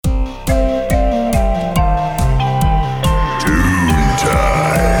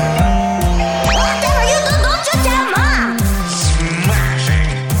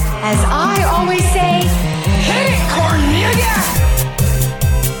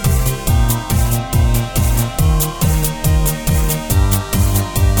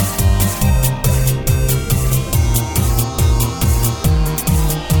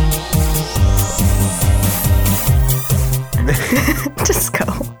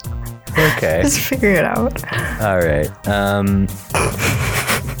Okay. Just figure it out. All right.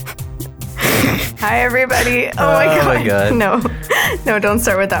 Hi, everybody. Oh my god. No, don't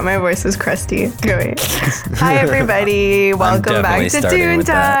start with that. My voice is crusty. Go away. Hi, everybody. Welcome back to Toon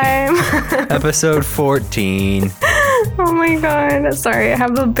Time. Episode 14. Oh my god. Sorry, I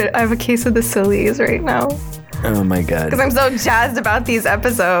have a case of the sillies right now. Oh my god. Because I'm so jazzed about these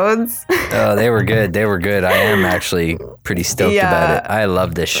episodes. Oh, they were good. I am actually pretty stoked about it. I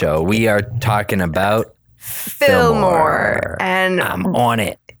love this show. We are talking about Fillmore. And I'm on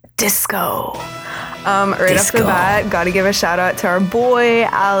it. Disco. Right off the bat, gotta give a shout out to our boy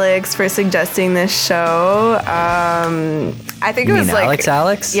Alex for suggesting this show. I think it was like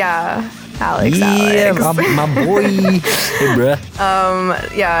Alex? Yeah, Alex. Yeah, Alex. my boy. Hey, bruh.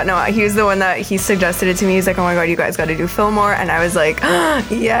 Yeah, no, he was the one that he suggested it to me. He's like, oh my god, you guys gotta do Fillmore, and I was like,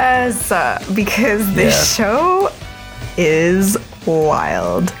 yes, because this show is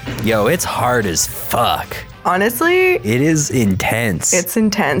wild. Yo, it's hard as fuck. Honestly, it is intense. It's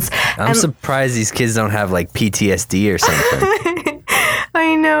intense. I'm surprised these kids don't have like PTSD or something.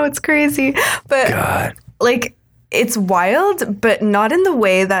 I know, it's crazy. But God. Like, it's wild, but not in the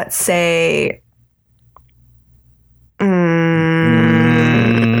way that, say,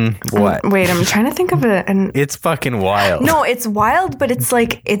 what? Wait, I'm trying to think of it. And it's fucking wild. No, it's wild, but it's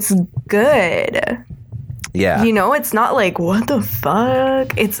like, it's good. Yeah. You know, it's not like, what the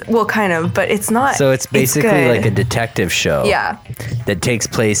fuck? It's, well, kind of, but it's not. So it's basically like a detective show. Yeah. That takes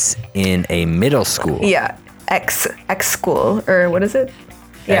place in a middle school. Yeah. X school, or what is it?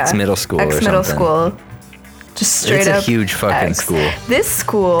 Yeah. X middle school X or middle something. school. Just straight up. It's a huge fucking school. This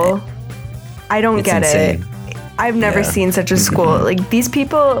school, I don't get insane. it. I've never seen such a school. Like, these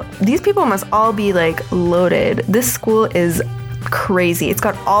people must all be like loaded. This school is crazy. It's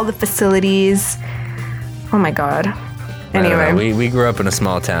got all the facilities. Oh my god. Anyway, we grew up in a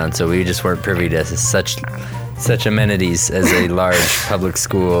small town, so we just weren't privy to such amenities as a large public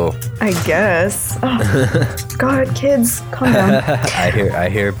school. I guess. Oh, god, kids, calm down. I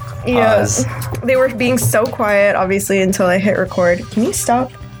hear pause. Yeah. They were being so quiet, obviously, until I hit record. Can you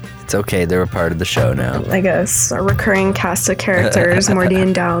stop? It's okay, they're a part of the show now. I guess. A recurring cast of characters, Morty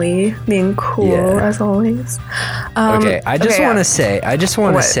and Dally, being cool as always. Okay, I just want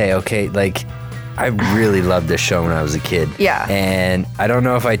to What? say, okay, like, I really loved this show when I was a kid. Yeah. And I don't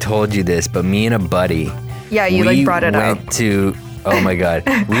know if I told you this, but me and a buddy. Yeah, you like brought it up. Oh my god.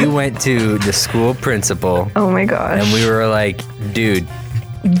 We went to the school principal. Oh my gosh. And we were like, dude,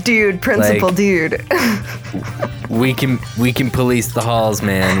 principal, like, dude. we can police the halls,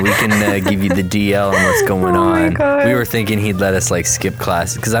 man. We can give you the DL on what's going on. My God. We were thinking he'd let us like skip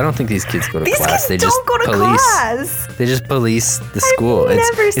classes because I don't think these kids go to class. These kids don't go to class. They just police the school.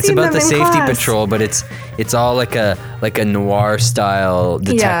 Never It's seen about them the in safety class. patrol, but it's all like a noir style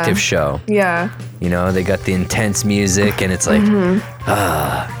detective show. Yeah. You know, they got the intense music, and it's like,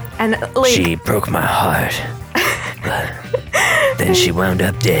 And like, she broke my heart, but then she wound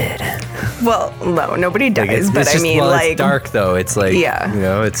up dead. well, no, nobody dies, but I mean, it's dark though. It's like, you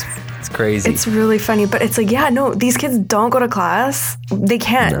know, it's crazy. It's really funny, but it's like, yeah, no, these kids don't go to class. They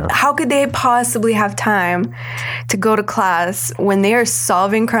can't. No. How could they possibly have time to go to class when they are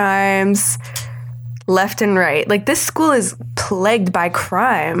solving crimes left and right? Like, this school is plagued by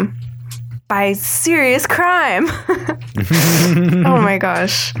crime. By serious crime. Oh my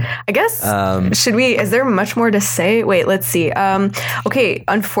gosh. I guess, is there much more to say? Wait, let's see. Okay,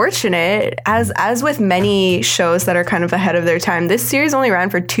 unfortunate, as with many shows that are kind of ahead of their time, this series only ran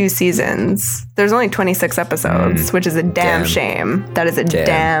for 2 seasons. There's only 26 episodes, which is a damn shame. That is a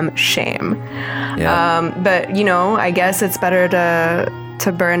damn shame. Yeah. But, you know, I guess it's better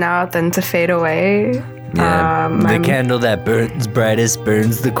to burn out than to fade away. Yeah, the candle that burns brightest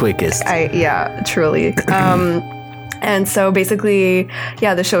burns the quickest. Truly. And so basically,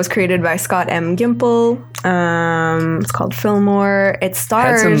 the show was created by Scott M. Gimple. It's called Fillmore. It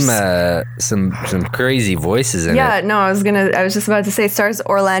stars some crazy voices in it. Yeah, no, I was just about to say, it stars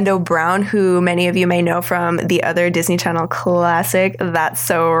Orlando Brown, who many of you may know from the other Disney Channel classic, That's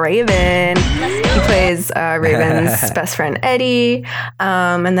So Raven. He plays Raven's best friend Eddie.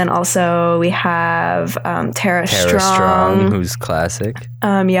 And then also we have Tara Strong, who's classic.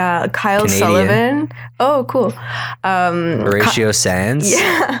 Kyle Canadian. Sullivan. Oh, cool. Horatio Sands.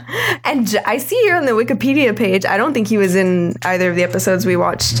 Yeah. And I see here on the Wikipedia page, I don't think he was in either of the episodes we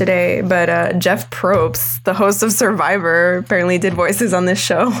watched today, but Jeff Probst, the host of Survivor, apparently did voices on this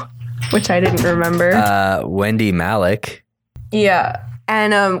show, which I didn't remember. Wendy Malick. Yeah.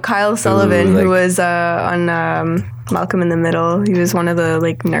 And Kyle Sullivan, who was on Malcolm in the Middle. He was one of the,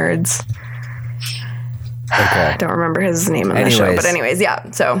 like, nerds. I don't remember his name in the show, but anyways, yeah.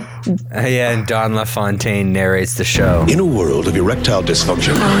 So, and Don LaFontaine narrates the show. In a world of erectile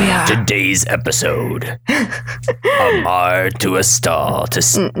dysfunction, today's episode: Amar to a stall to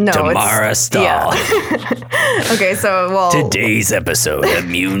Tamara stall. Yeah. Okay, so today's episode: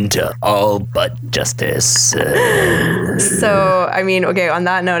 immune to all but justice. So, I mean, okay. On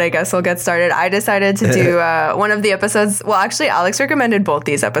that note, I guess we'll get started. I decided to do one of the episodes. Well, actually, Alex recommended both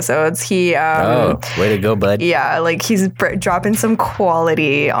these episodes. He way to go, bud. Yeah, like he's dropping some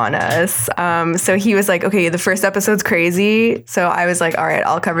quality on us. So he was like, okay, the first episode's crazy. So I was like, all right,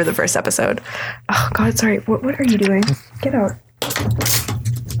 I'll cover the first episode. Oh God, sorry. What are you doing? Get out.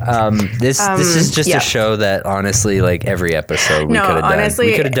 This is just a show that honestly, like every episode we could have done. Honestly,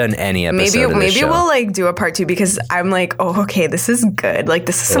 we could have done any episode. Maybe we'll like do a part 2 because I'm like, oh, okay, this is good. Like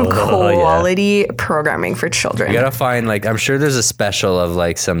this is some quality programming for children. You gotta find like, I'm sure there's a special of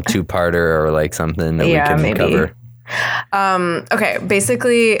like some 2-parter or like something that we can cover. Okay,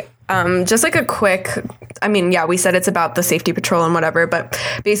 basically. Just like a quick, I mean, yeah, we said it's about the safety patrol and whatever, but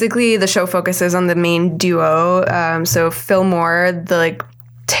basically the show focuses on the main duo. So Phil Moore, the like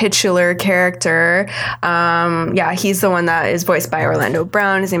titular character, he's the one that is voiced by Orlando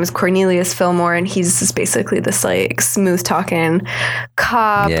Brown. His name is Cornelius Fillmore, and he's just basically this like smooth talking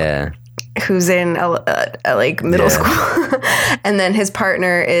cop. Yeah. Who's in a like middle school. And then his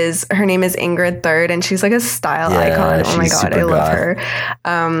partner her name is Ingrid Third, and she's like a style icon. Oh my God, I love her.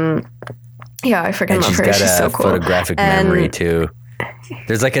 I freaking love her. She's so cool. Photographic memory too.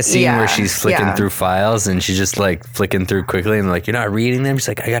 There's like a scene where she's flicking through files and she's just like flicking through quickly and like, you're not reading them. She's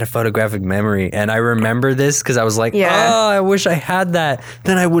like, I got a photographic memory. And I remember this because I was like, oh, I wish I had that.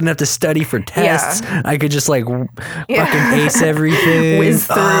 Then I wouldn't have to study for tests. I could just like fucking ace everything. Whiz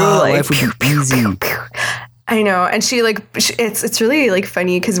through, like, life would be easy. I know. And she like, it's really like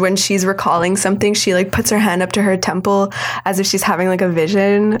funny because when she's recalling something, she like puts her hand up to her temple as if she's having like a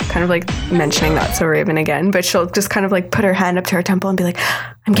vision, kind of like mentioning That's So Raven again, but she'll just kind of like put her hand up to her temple and be like,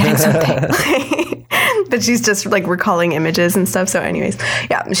 I'm getting something. But she's just like recalling images and stuff. So anyways,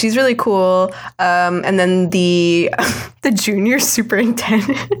 yeah, she's really cool. And then the junior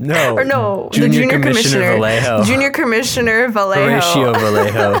superintendent. The junior commissioner Vallejo. Junior Commissioner Vallejo. Horatio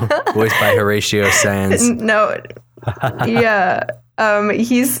Vallejo, voiced by Horatio Sanz.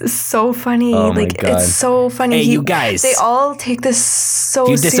 He's so funny. Oh my like God. It's so funny. Hey, you guys. They all take this so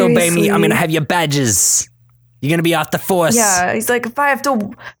seriously. If you disobey me, I'm going to have your badges. You're going to be off the force. Yeah, he's like, if I have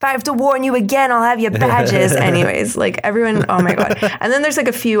to warn you again, I'll have your badges. Anyways, like everyone, oh my God. And then there's like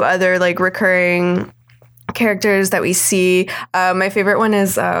a few other like recurring characters that we see. My favorite one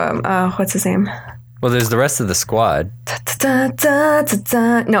is, what's his name? Well, there's the rest of the squad.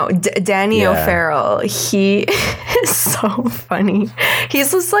 No, Danny O'Farrell. He is so funny.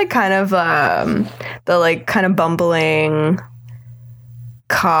 He's just like kind of the like kind of bumbling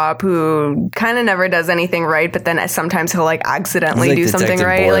cop who kind of never does anything right, but then sometimes he'll like accidentally do something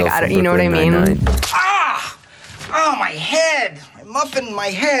right. Boyle, like you know what I mean? Oh, my head! My muffin in my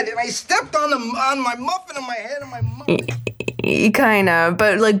head, and I stepped on my muffin in my head, and my muffin. Kind of,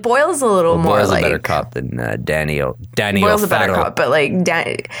 but like Boyle's a little more Boyle's like a better cop than Danny. Boyle's a better cop, but like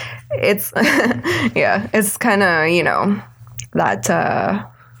it's it's kind of, you know, that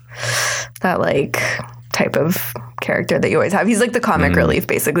like type of character that you always have. He's like the comic relief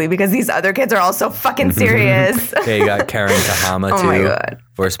basically, because these other kids are all so fucking serious. Okay, you got Karen Tahama too. Oh my God.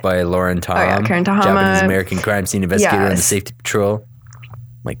 Voiced by Lauren Tom. Oh yeah, Karen Tahama. Japanese American crime scene investigator on the safety patrol.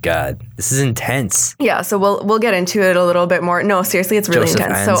 My God, this is intense. Yeah, so we'll get into it a little bit more. No, seriously, it's really Joseph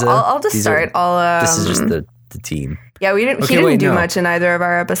intense. Anza. So I'll just start. This is just the team. Yeah, he didn't do much in either of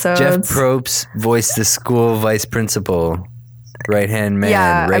our episodes. Jeff Probst voiced the school vice principal, right-hand man.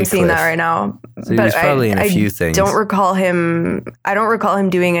 Yeah, Raycliffe. I'm seeing that right now. So he was probably in a few things. I don't recall him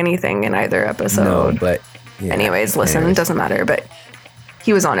doing anything in either episode. No, but yeah. Anyways, listen, it doesn't matter. But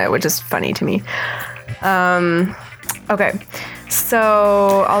he was on it, which is funny to me. Okay,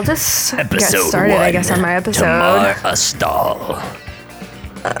 so I'll just get started, I guess, on my episode. Tamara Stall.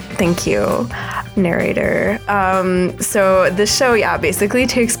 Thank you, narrator. So this show, basically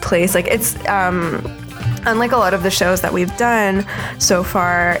takes place, like, it's, unlike a lot of the shows that we've done so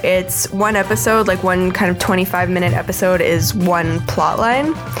far, it's one episode, like one kind of 25-minute episode is one plot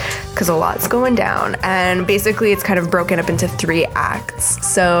line. because a lot's going down. And basically it's kind of broken up into 3 acts.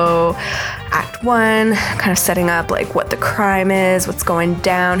 So act 1, kind of setting up like what the crime is, what's going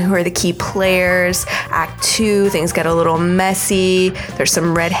down, who are the key players. Act 2, things get a little messy. There's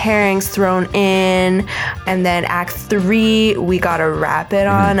some red herrings thrown in. And then act 3, we gotta wrap it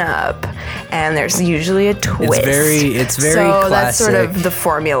on up. And there's usually a twist. It's very so classic. That's sort of the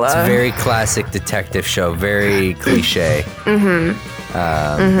formula. It's a very classic detective show, very cliche.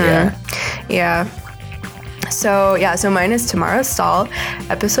 Yeah. So mine is Tamara Stahl,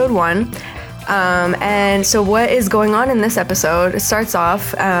 episode 1. And so what is going on in this episode? It starts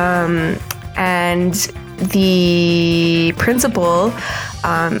off, and the principal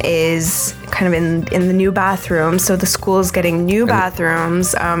is kind of in the new bathroom. So the school is getting new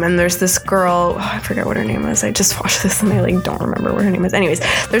bathrooms, and there's this girl, I forget what her name is. I just watched this and I like don't remember what her name is. Anyways,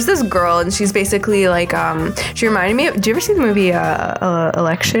 there's this girl and she's basically like, she reminded me of, do you ever see the movie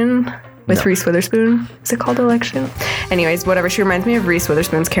Election? With Reese Witherspoon. Is it called Election? Anyways, whatever. She reminds me of Reese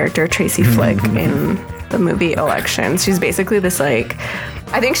Witherspoon's character, Tracy Flick, in the movie Election. She's basically this like,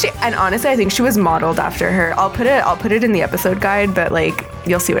 I think she was modeled after her. I'll put it in the episode guide, but like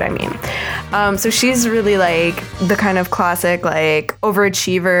you'll see what I mean. So she's really like the kind of classic like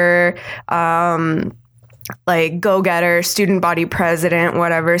overachiever, like go-getter, student body president,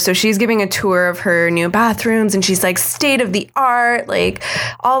 whatever. So she's giving a tour of her new bathrooms and she's like state of the art, like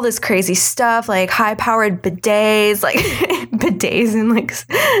all this crazy stuff, like high-powered bidets, like bidets in like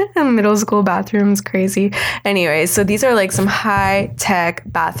middle school bathrooms, crazy. Anyway, so these are like some high-tech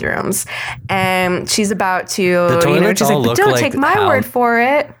bathrooms and she's about to, she's like, but don't take my word for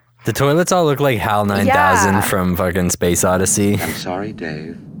it. The toilets all look like HAL 9000 from fucking Space Odyssey. I'm sorry,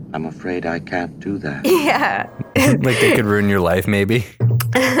 Dave. I'm afraid I can't do that. Yeah. Like they could ruin your life, maybe.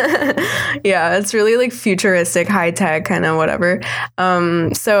 Yeah, it's really like futuristic, high tech, kind of whatever.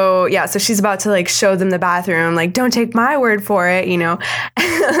 So she's about to like show them the bathroom, like, don't take my word for it,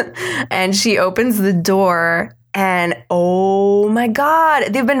 And she opens the door. And oh my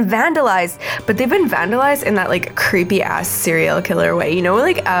God, they've been vandalized, but they've been vandalized in that like creepy ass serial killer way,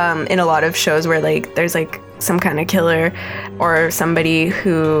 like in a lot of shows where like there's like some kind of killer or somebody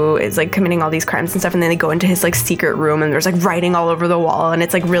who is like committing all these crimes and stuff, and then they go into his like secret room and there's like writing all over the wall and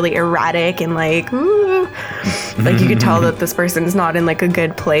it's like really erratic and like ooh, like you could tell that this person is not in like a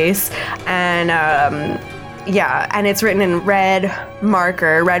good place. And and it's written in red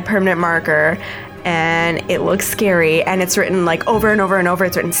permanent marker. And it looks scary, and it's written like over and over and over.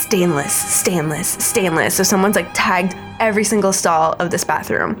 It's written stainless, stainless, stainless. So someone's like tagged every single stall of this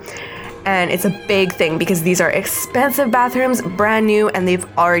bathroom. And it's a big thing because these are expensive bathrooms, brand new, and they've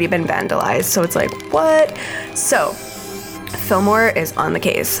already been vandalized. So it's like, what? So Fillmore is on the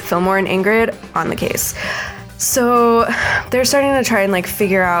case. Fillmore and Ingrid on the case. So they're starting to try and like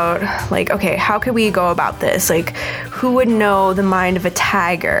figure out like, okay, how could we go about this? Like, who would know the mind of a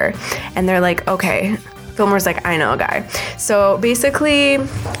tagger? And they're like, okay, Fillmore's like, I know a guy. So basically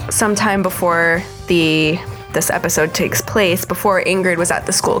sometime before this episode takes place, before Ingrid was at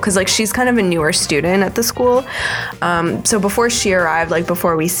the school, because like she's kind of a newer student at the school. So before she arrived, like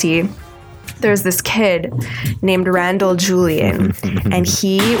before we see, there's this kid named Randall Julian, and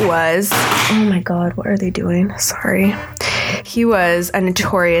he was, oh my God, what are they doing? Sorry. He was a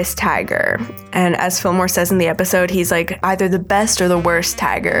notorious tagger. And as Fillmore says in the episode, he's like either the best or the worst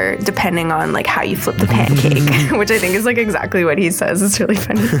tagger, depending on like how you flip the pancake, which I think is like exactly what he says. It's really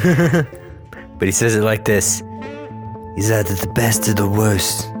funny. But he says it like this. He's either the best or the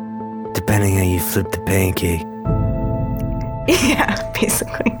worst, depending how you flip the pancake. Yeah,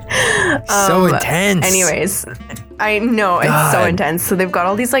 basically. So intense. Anyways, I know, it's so intense. So they've got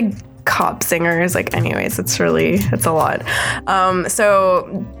all these like cop singers. Like, anyways, it's a lot.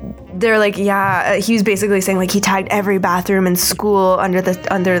 So they're like, yeah, he was basically saying like he tagged every bathroom in school under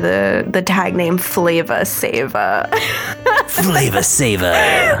the tag name Flava Sava. Flava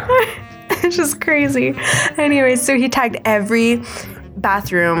Sava. It's just crazy. Anyways, so he tagged every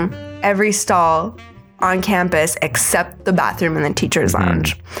bathroom, every stall on campus except the bathroom in the teacher's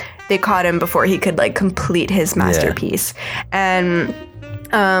lounge. They caught him before he could like complete his masterpiece. Yeah.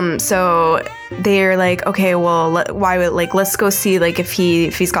 And so they're like, okay, well, let's go see like if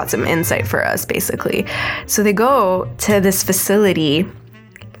he's got some insight for us, basically. So they go to this facility,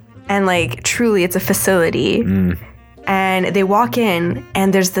 and like truly it's a facility. And they walk in,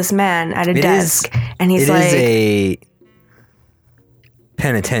 and there's this man at a desk, and he's like, it is a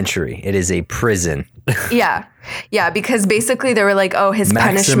penitentiary. It is a prison. Yeah, because basically they were like, oh, his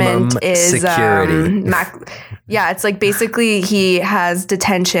maximum punishment is security. It's like basically he has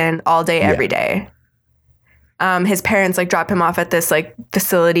detention all day, every day. his parents like drop him off at this like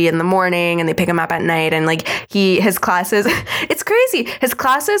facility in the morning and they pick him up at night, and like his classes, it's crazy. His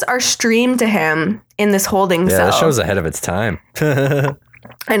classes are streamed to him in this holding cell. Yeah, that show's ahead of its time.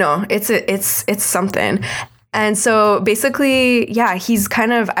 I know, it's something. And so basically, yeah, he's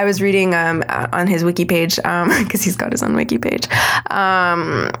kind of, I was reading on his wiki page, because he's got his own wiki page,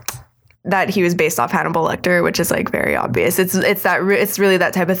 that he was based off Hannibal Lecter, which is like very obvious. It's really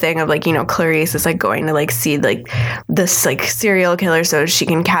that type of thing of like, you know, Clarice is like going to like see like this like serial killer so she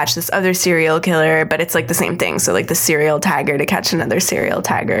can catch this other serial killer, but it's like the same thing. So like the serial tagger to catch another serial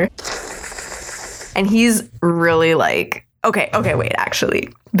tagger. And he's really like, okay, wait, actually,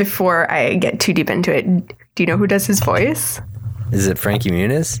 before I get too deep into it, do you know who does his voice? Is it Frankie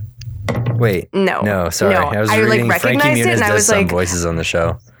Muniz? Wait. No, sorry. No. I was like reading recognized Frankie it Muniz and I does was some like, voices on the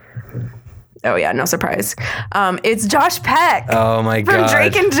show. Oh yeah, no surprise. It's Josh Peck. Oh my god. From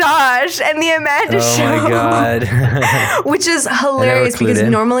Drake and Josh and the Amanda Show. Oh my god. Which is hilarious because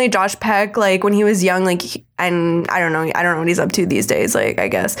normally Josh Peck, like when he was young, like, and I don't know what he's up to these days, like I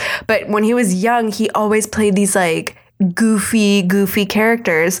guess. But when he was young, he always played these like goofy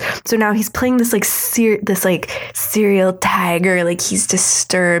characters. So now he's playing this like serial tagger, like he's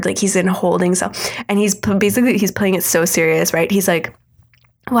disturbed, like he's in holding cell, and he's playing it so serious, right? He's like,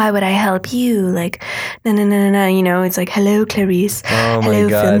 why would I help you? Like, no, you know, it's like, hello, Clarice. Oh my hello,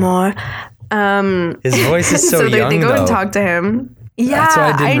 God. Fillmore. His voice is so young, they go though. and talk to him. Yeah, that's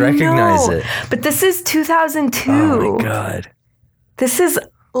why I didn't recognize know. it. But this is 2002. Oh my God. This is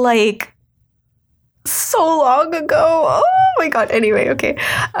like so long ago. Oh my God. Anyway, okay.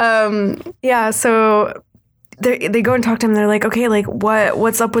 Yeah, so they go and talk to him. They're like, okay, like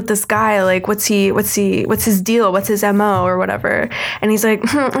what's up with this guy? Like, what's his deal? What's his MO or whatever? And he's like,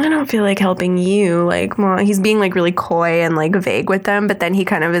 I don't feel like helping you. Like, well, he's being like really coy and like vague with them. But then he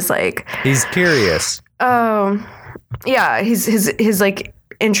kind of is like, he's curious. Oh, yeah. His like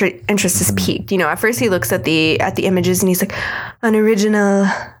interest is piqued. You know, at first he looks at the images and he's like, unoriginal,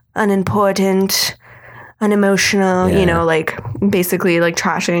 unimportant, unemotional. Yeah. You know, like basically like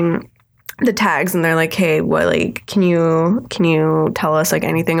trashing the tags, and they're like, hey, what, like, can you tell us like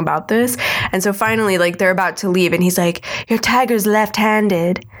anything about this? And so finally, like, they're about to leave and he's like, your tagger's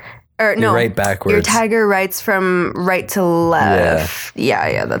left-handed. Or no, right backwards. Your tagger writes from right to left.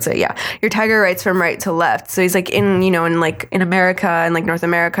 Yeah, that's it. Yeah. Your tagger writes from right to left. So he's like in America and like North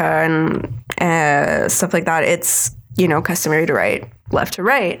America and stuff like that, it's, you know, customary to write left to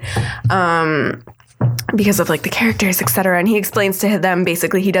right. Because of like the characters, etc. And he explains to them,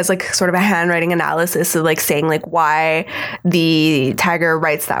 basically he does like sort of a handwriting analysis of like saying like why the tagger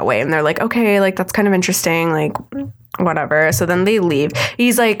writes that way. And they're like, okay, like that's kind of interesting, like whatever. So then they leave.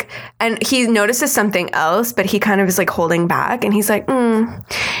 He's like, and he notices something else, but he kind of is like holding back. And he's like,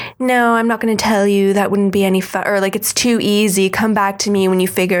 no, I'm not going to tell you. That wouldn't be any fun. Or like, it's too easy. Come back to me when you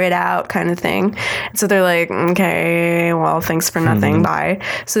figure it out, kind of thing. And so they're like, okay, well, thanks for nothing. Bye.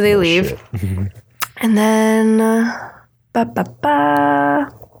 So they leave. And then, what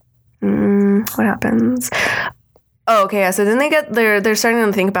happens? Oh, okay. Yeah. So then they're starting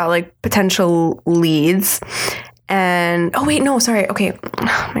to think about like potential leads. And, oh wait, no, sorry. Okay.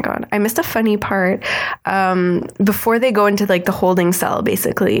 Oh my God. I missed a funny part. Before they go into like the holding cell,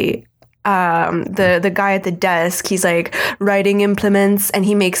 basically, the guy at the desk, he's like writing implements and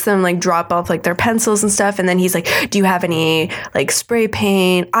he makes them like drop off like their pencils and stuff. And then he's like, do you have any like spray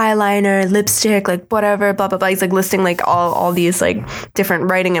paint, eyeliner, lipstick, like whatever, blah, blah, blah. He's like listing like all these like different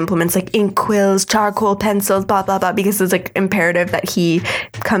writing implements, like ink quills, charcoal pencils, blah, blah, blah, because it's like imperative that he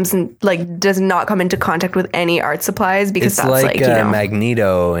comes and like does not come into contact with any art supplies, because it's that's like, you know,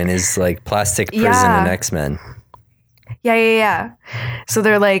 Magneto in his like plastic prison in X-Men. Yeah. So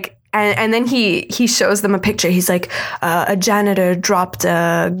they're like, and then he shows them a picture. He's like, a janitor dropped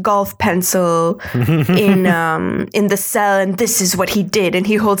a golf pencil in the cell, and this is what he did. And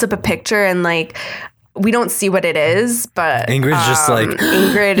he holds up a picture, and like, we don't see what it is, but Ingrid's just like,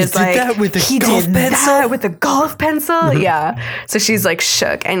 Ingrid is like, that with a he golf did pencil? that with a golf pencil? Yeah. So she's like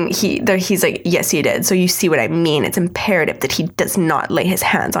shook, and he's like, yes, he did. So you see what I mean? It's imperative that he does not lay his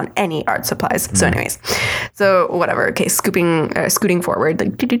hands on any art supplies. So anyways, so whatever. Okay, scooting forward.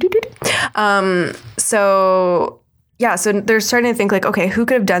 Like, so yeah, so they're starting to think like, okay, who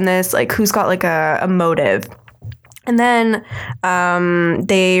could have done this? Like, who's got like a motive? And then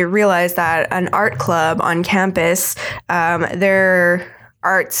they realized that an art club on campus, their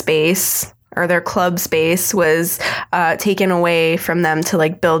art space or their club space was taken away from them to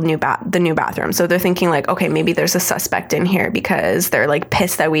like build the new bathroom. So they're thinking like, okay, maybe there's a suspect in here because they're like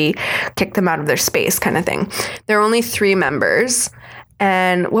pissed that we kicked them out of their space, kind of thing. There are only 3 members.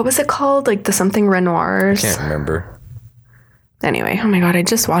 And what was it called? Like the something Renoirs. Can't remember. Anyway, oh my God, I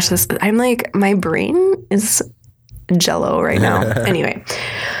just watched this. I'm like, my brain is jello right now. Anyway,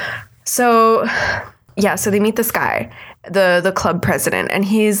 so yeah, so they meet this guy, the club president, and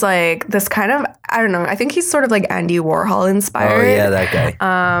he's like this kind of, I don't know, I think he's sort of like Andy Warhol inspired. Oh yeah, that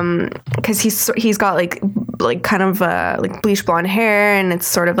guy. Because he's got like kind of like bleach blonde hair, and it's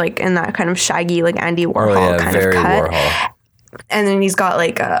sort of like in that kind of shaggy like Andy Warhol kind of cut. Warhol. And then he's got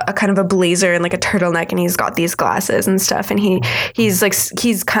like a kind of a blazer and like a turtleneck, and he's got these glasses and stuff. And he's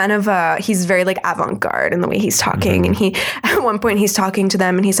very like avant-garde in the way he's talking. And he, at one point he's talking to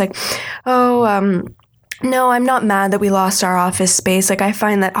them and he's like, no, I'm not mad that we lost our office space. Like, I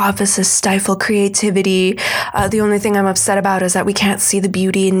find that offices stifle creativity. The only thing I'm upset about is that we can't see the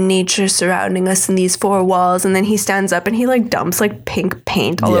beauty in nature surrounding us in these four walls. And then he stands up and he like dumps like pink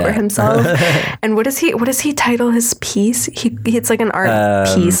paint all over himself. And what does he title his piece? It's like an art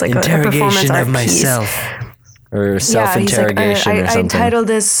piece, like a performance art of myself. Piece. Or self-interrogation or something. I titled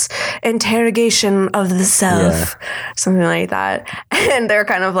this Interrogation of the Self. Something like that. And they're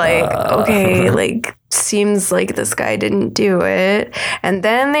kind of like, okay, like, seems like this guy didn't do it. And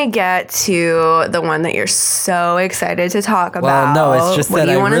then they get to the one that you're so excited to talk about. Well, no, it's just that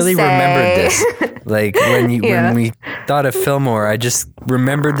I really remembered this. Like, when we thought of Fillmore, I just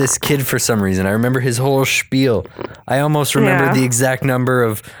remembered this kid for some reason. I remember his whole spiel. I almost remembered the exact number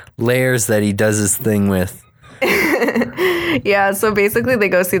of layers that he does his thing with. Yeah, so basically they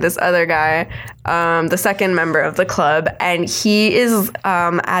go see this other guy, the second member of the club, and he is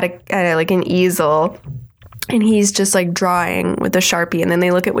at like an easel, and he's just like drawing with a Sharpie, and then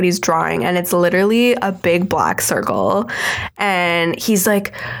they look at what he's drawing, and it's literally a big black circle, and he's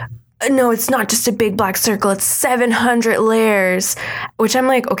like, no, it's not just a big black circle, it's 700 layers, which I'm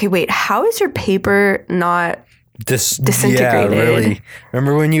like, okay, wait, how is your paper not disintegrated? Yeah, really.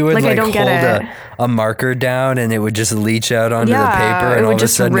 Remember when you would like hold a marker down and it would just leach out onto the paper, and all of a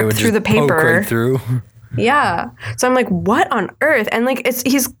sudden it would just poke right through? Yeah. So I'm like, what on earth? And like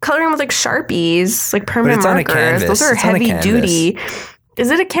he's coloring with like Sharpies, like permanent markers. On a canvas. Those are heavy duty.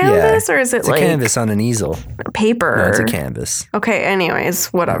 Is it a canvas or is it like a canvas on an easel? Paper. No, it's a canvas. Okay, anyways,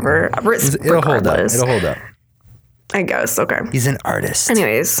 whatever. It'll hold up. I guess. Okay. He's an artist.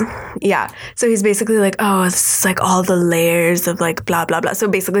 Anyways, yeah. So he's basically like, oh, this is like all the layers of like blah, blah, blah. So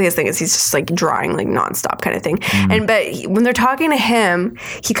basically his thing is he's just like drawing like nonstop kind of thing. But when they're talking to him,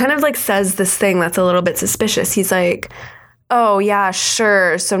 he kind of like says this thing that's a little bit suspicious. He's like, oh, yeah,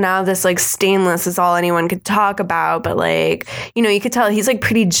 sure. So now this like stainless is all anyone could talk about. But like, you know, you could tell he's like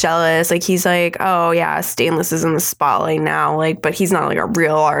pretty jealous. Like he's like, oh, yeah, stainless is in the spotlight now. Like, but he's not like a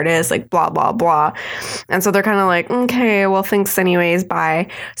real artist, like blah, blah, blah. And so they're kind of like, okay, well, thanks anyways. Bye.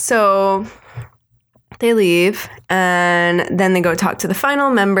 So they leave and then they go talk to the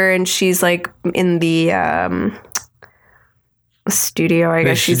final member, and she's like in the studio, I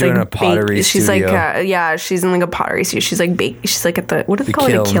guess. She's like in a pottery studio. She's like she's in like a pottery studio. She's like she's like at the, what do they call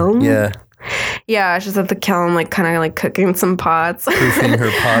it, a kiln? Yeah, she's at the kiln, like kind of like cooking some pots, proofing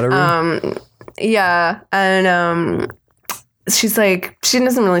her pottery. And she's like, she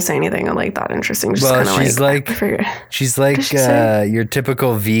doesn't really say anything like that interesting. Just she's like your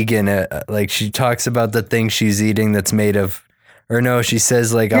typical vegan. Like she talks about the thing she's eating that's made of. Or no, she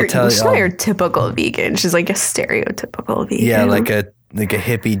says like, I'll tell you. She's not your typical vegan. She's like a stereotypical vegan. Yeah, like a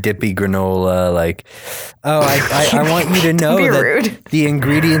hippy dippy granola. Like, oh, I want you to know that the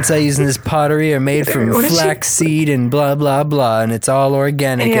ingredients I use in this pottery are made from flaxseed and blah blah blah, and it's all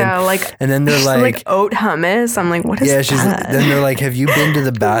organic. Yeah, and then they're like oat hummus. I'm like, what is that? Then they're like, have you been to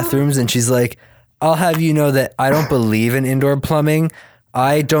the bathrooms? And she's like, I'll have you know that I don't believe in indoor plumbing.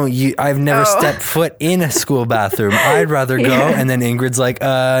 I've never stepped foot in a school bathroom. I'd rather go. And then Ingrid's like,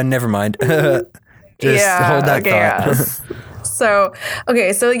 never mind. Hold that thought.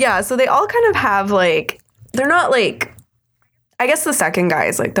 Yeah. So they all kind of have like, they're not like, I guess the second guy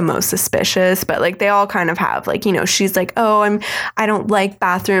is like the most suspicious, but like they all kind of have like, you know, she's like, oh, I don't like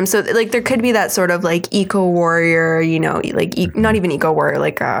bathrooms. So like there could be that sort of like eco warrior, you know, like not even eco warrior,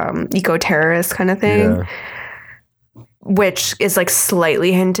 like eco terrorist kind of thing. Yeah. Which is like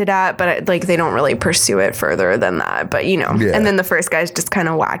slightly hinted at, but like they don't really pursue it further than that. But you know, and then the first guy's just kind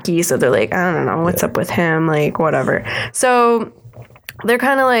of wacky, so they're like, I don't know what's up with him, like whatever. So they're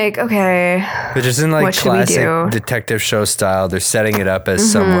kind of like, okay, but just in like classic detective show style, they're setting it up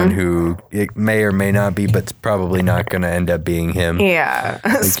as someone who it may or may not be, but it's probably not going to end up being him. Yeah,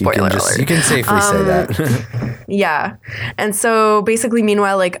 like spoiler alert. You can safely say that. Yeah. And so basically,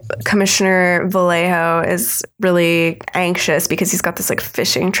 meanwhile, like Commissioner Vallejo is really anxious because he's got this like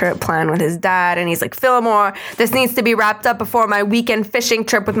fishing trip planned with his dad. And he's like, Fillmore, this needs to be wrapped up before my weekend fishing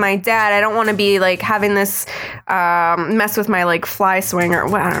trip with my dad. I don't want to be like having this mess with my like fly swing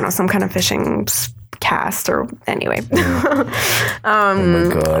or I don't know, some kind of fishing cast or anyway. Oh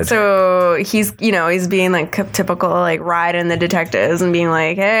my God. So he's being like typical, like riding the detectives and being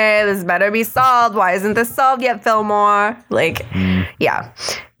like, hey, this better be solved. Why isn't this solved yet, Fillmore? Like, yeah.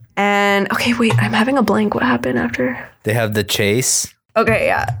 And okay, wait, I'm having a blank. What happened after? They have the chase. Okay,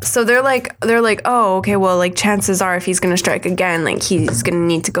 yeah. So they're like, oh, okay, well, like chances are if he's going to strike again, like he's going to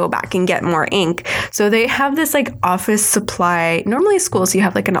need to go back and get more ink. So they have this like office supply. Normally schools, you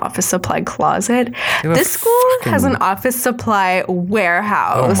have like an office supply closet. This school has an office supply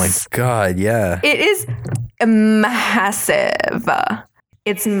warehouse. Oh my God, yeah. It is massive.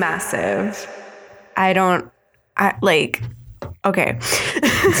 It's massive. Okay.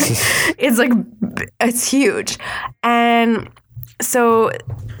 It's huge. And so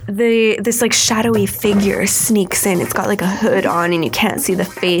this like shadowy figure sneaks in. It's got like a hood on and you can't see the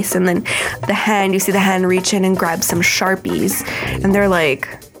face. And then you see the hand reach in and grab some Sharpies. And they're like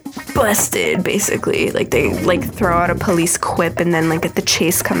busted, basically. Like they like throw out a police quip and then like the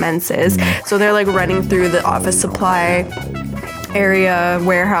chase commences. So they're like running through the office supply area,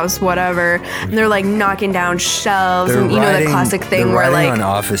 warehouse, whatever. And they're like knocking down shelves. And you know the classic thing where like on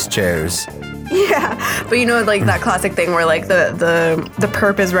office chairs. Yeah, but you know, like that classic thing where like the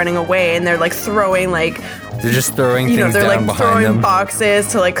perp is running away and they're like throwing like they're just throwing things down like behind throwing them. boxes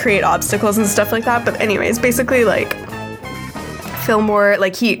to like create obstacles and stuff like that. But anyways, basically like Fillmore,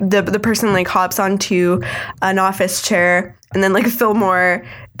 like the person like hops onto an office chair and then like Fillmore,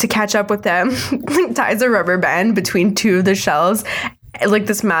 to catch up with them, like ties a rubber band between two of the shelves. Like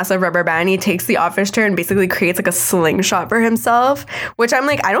this massive rubber band, he takes the office chair and basically creates like a slingshot for himself, which I'm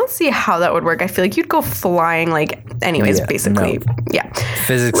like, I don't see how that would work. I feel like you'd go flying, like, anyways, basically. No. Yeah.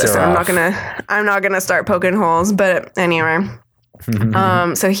 Physics are off. I'm not gonna start poking holes, but anyway.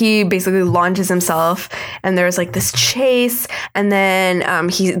 So he basically launches himself and there's like this chase and then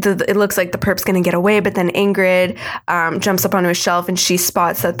it looks like the perp's gonna get away, but then Ingrid jumps up onto a shelf and she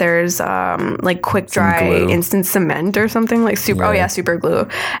spots that there's like quick dry instant cement or something like super glue,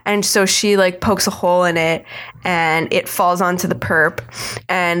 and so she like pokes a hole in it and it falls onto the perp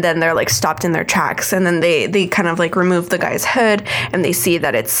and then they're like stopped in their tracks, and then they kind of like remove the guy's hood and they see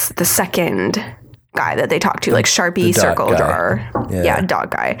that it's the second guy that they talk to, like Sharpie circle drawer. Yeah,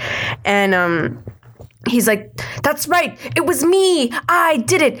 dog guy. And he's like, that's right, it was me, I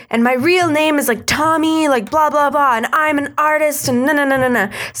did it, and my real name is like Tommy, like blah blah blah, and I'm an artist, and no.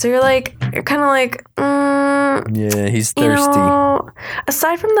 So you're kind of like, yeah, he's thirsty. You know,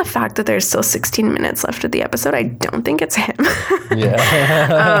 aside from the fact that there's still 16 minutes left of the episode, I don't think it's him.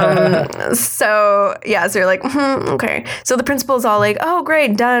 Yeah. So you're like, okay. So the principal's all like, oh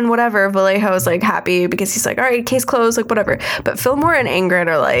great, done, whatever. Vallejo's like happy because he's like, all right, case closed, like whatever. But Fillmore and Ingrid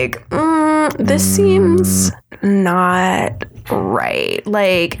are like, this seems not right.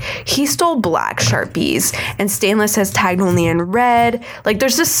 Like, he stole black Sharpies and Stainless has tagged only in red. Like,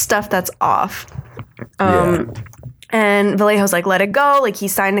 there's just stuff that's off. And Vallejo's like, let it go. Like, he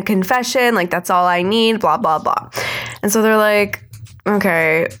signed a confession. Like, that's all I need, blah, blah, blah. And so they're like,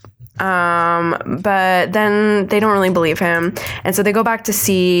 okay. But then they don't really believe him. And so they go back to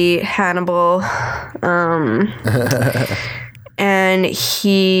see Hannibal. And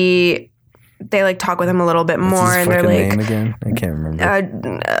they like talk with him a little bit more. What's his and they're like, name again? I can't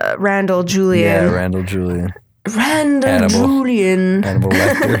remember. Randall Julian. Yeah, Randall Julian. Randall Julian. Hannibal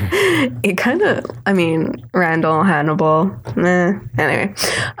Lecter. It kind of, Randall, Hannibal. Anyway.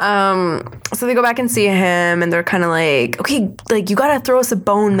 So they go back and see him and they're kind of like, okay, like, you got to throw us a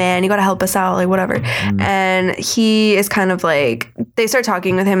bone, man. You got to help us out, like, whatever. And he is kind of like, they start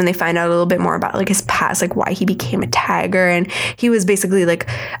talking with him and they find out a little bit more about, like, his past, like, why he became a tagger. And he was basically, like,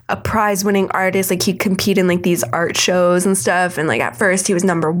 a prize-winning artist. Like, he'd compete in, like, these art shows and stuff. And, like, at first he was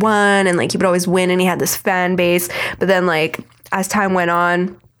number one and, like, he would always win and he had this fan base. But then, like, as time went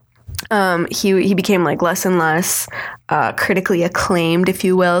on, he became like less and less critically acclaimed, if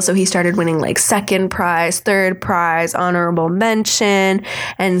you will. So he started winning like second prize, third prize, honorable mention,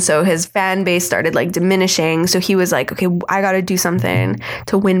 and so his fan base started like diminishing. So he was like, okay, I got to do something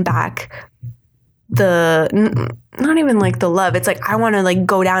to win back not even like the love. It's like, I want to like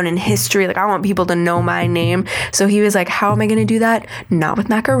go down in history. Like, I want people to know my name. So he was like, how am I going to do that? Not with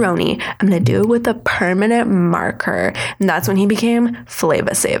macaroni. I'm going to do it with a permanent marker. And that's when he became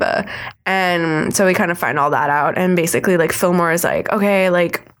Flava Sava. And so we kind of find all that out. And basically like Fillmore is like, okay,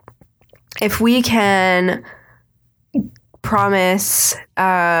 like, if we can promise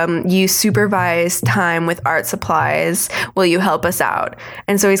you supervised time with art supplies. Will you help us out?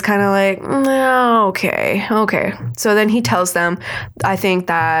 And so he's kind of like, no, okay. So then he tells them, I think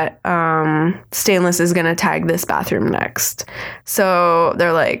that Stainless is going to tag this bathroom next. So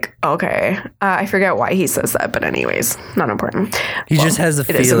they're like, okay. I forget why he says that, but anyways, not important. He just has a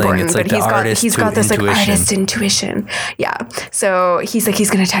feeling. It's like he's got this like artist intuition. Yeah. So he's like,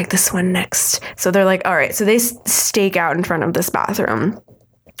 he's going to tag this one next. So they're like, all right. So they stake out in front of this bathroom.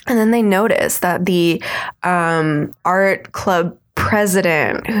 And then they notice that the art club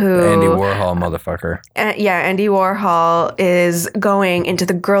president, who Andy Warhol motherfucker. Andy Warhol is going into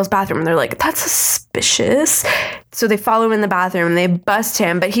the girls' bathroom. And they're like, that's suspicious. So they follow him in the bathroom and they bust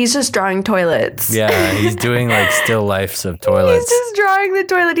him, but he's just drawing toilets. Yeah, he's doing like still lifes of toilets. He's just drawing the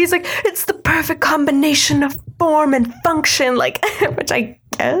toilet. He's like, it's the perfect combination of form and function, like, which I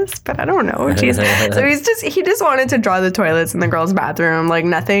guess, but I don't know. Jeez. So he just wanted to draw the toilets in the girls' bathroom, like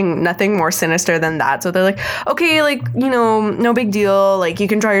nothing more sinister than that. So they're like, okay, like, you know, no big deal. Like, you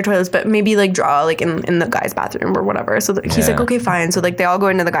can draw your toilets, but maybe like draw like in the guys' bathroom or whatever. So he's like, okay, fine. So like they all go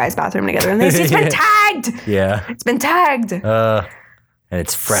into the guys' bathroom together, and it's been tagged. Yeah. It's been tagged. And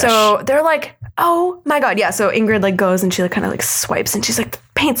it's fresh. So they're like, oh my God. Yeah. So Ingrid like goes and she like kind of like swipes and she's like, the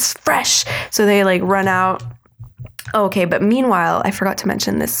paint's fresh. So they like run out. Okay. But meanwhile, I forgot to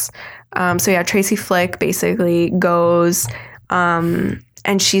mention this. So yeah, Tracy Flick basically goes and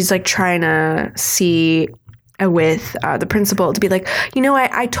she's like trying to see with the principal to be like, you know,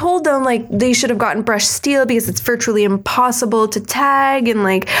 I told them like they should have gotten brushed steel because it's virtually impossible to tag, and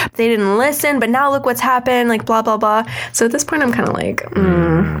like they didn't listen, but now look what's happened, like blah blah blah. So at this point I'm kind of like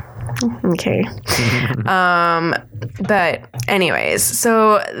okay. But anyways,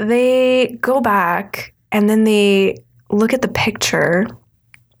 so they go back and then they look at the picture.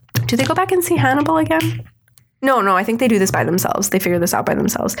 Do they go back and see Hannibal again? No, I think they do this by themselves. They figure this out by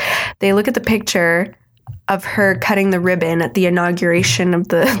themselves. They look at the picture of her cutting the ribbon at the inauguration of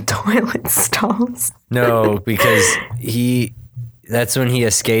the toilet stalls. No, because that's when he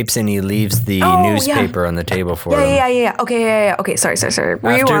escapes and he leaves the newspaper on the table for him. Yeah. Okay, sorry.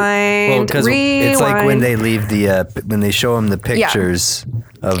 Rewind. It's like when they leave when they show him the pictures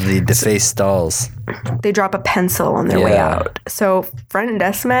of the defaced stalls. They drop a pencil on their way out. So front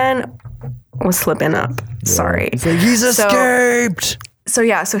desk man was slipping up. Yeah. Sorry. He's like, he's escaped. So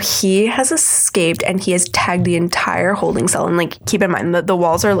he has escaped and he has tagged the entire holding cell. And like, keep in mind that the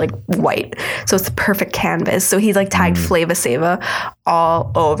walls are like white, so it's the perfect canvas. So he's like tagged Flava Sava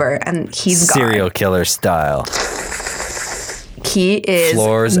all over, and he's gone. Serial killer style. He is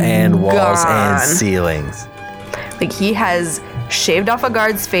floors and walls gone. And ceilings. Like, he has shaved off a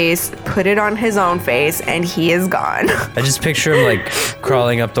guard's face, put it on his own face, and he is gone. I just picture him like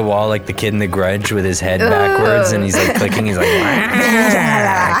crawling up the wall like the kid in The Grudge with his head backwards, and he's like clicking. He's like,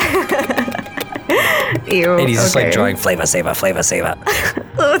 ew. And he's just like drawing Flava Sava.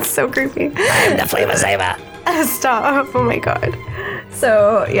 Oh, it's so creepy. I'm the Flava Sava. Stop! Oh my God.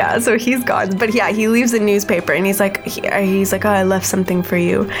 So he's gone, but yeah, he leaves the newspaper and he's like, oh, I left something for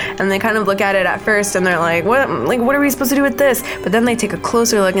you. And they kind of look at it at first and they're like, what are we supposed to do with this? But then they take a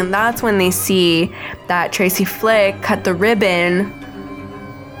closer look, and that's when they see that Tracy Flick cut the ribbon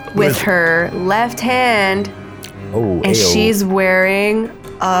with her left hand. Oh, and she's wearing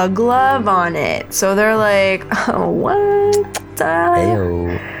a glove on it. So they're like, oh, what?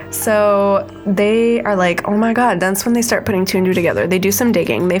 So they are like, oh my God. That's when they start putting two and two together. They do some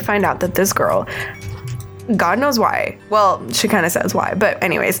digging. They find out that this girl, God knows why. Well, she kind of says why. But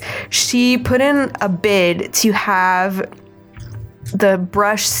anyways, she put in a bid to have the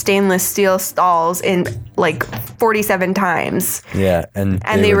brushed stainless steel stalls in like 47 times. Yeah. And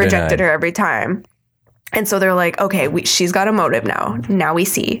they rejected her every time. And so they're like, okay, she's got a motive now. Now we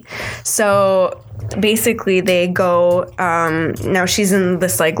see. So basically they go, now she's in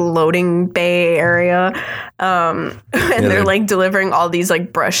this like loading bay area. And they're like delivering all these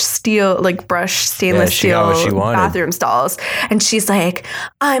like brushed stainless steel bathroom stalls. And she's like,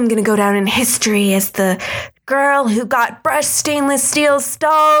 I'm going to go down in history as the girl who got brushed stainless steel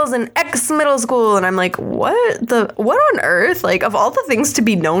stalls in X middle school. And I'm like, what on earth? Like, of all the things to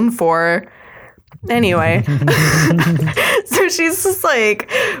be known for. Anyway, so she's just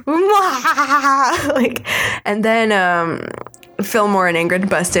like, and then Fillmore and Ingrid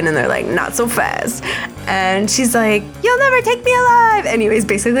bust in and they're like, not so fast. And she's like, you'll never take me alive. Anyways,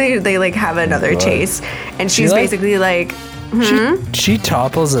 basically they like have another chase, and she's basically like, she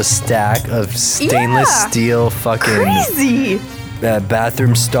topples a stack of stainless steel fucking crazy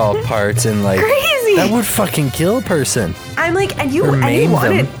bathroom stall parts, and like crazy. That would fucking kill a person. I'm like, and you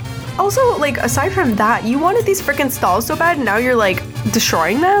wanted. also, like, aside from that, you wanted these freaking stalls so bad, and now you're, like,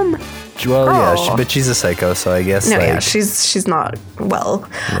 destroying them? Well, Girl. yeah, but she's a psycho, so I guess, No, like... yeah, she's not well.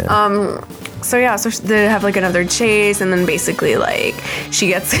 Yeah. So yeah, so they have, like, another chase, and then basically, like, she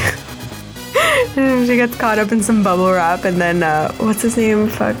gets... she gets caught up in some bubble wrap, and then, what's his name?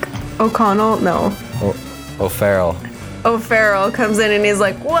 O'Connell? No. O'Farrell. O'Farrell comes in and he's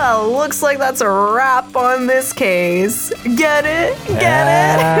like, well, looks like that's a wrap on this case. Get it? Get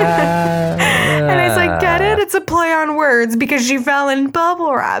it? And he's like, get it? It's a play on words because she fell in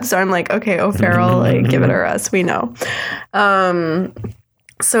bubble wrap. So I'm like, okay, O'Farrell, like, give it a rest. We know.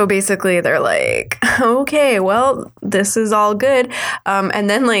 So basically they're like, okay, well, this is all good. And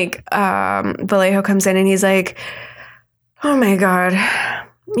then, like, Vallejo comes in and he's like, oh my God.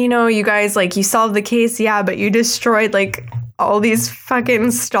 You know, you guys, like, you solved the case, yeah, but you destroyed, like, all these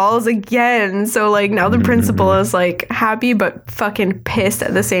fucking stalls again. So, like, now the principal is, like, happy but fucking pissed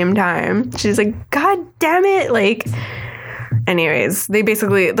at the same time. She's like, God damn it. Like, anyways, there's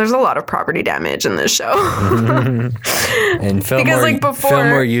a lot of property damage in this show. And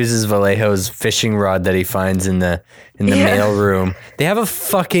Fillmore uses Vallejo's fishing rod that he finds in the mail room. They have a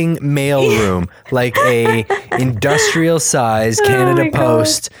fucking mail room, like a industrial size Canada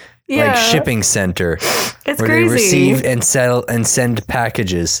Post like shipping center. It's where crazy. They receive and send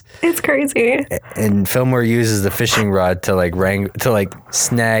packages. It's crazy. And Fillmore uses the fishing rod to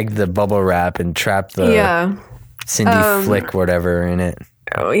snag the bubble wrap and trap the Cindy Flick whatever in it.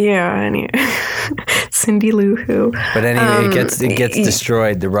 Oh yeah, Cindy Lou Who. But anyway, it gets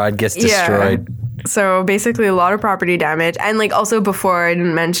destroyed. The rod gets destroyed. So basically, a lot of property damage, and like also before I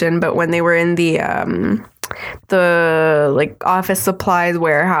didn't mention, but when they were in the like office supplies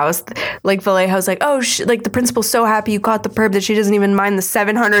warehouse, like Vallejo's like, oh, like the principal's so happy you caught the perp that she doesn't even mind the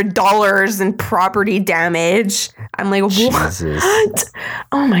 $700 in property damage. I'm like, what? Jesus.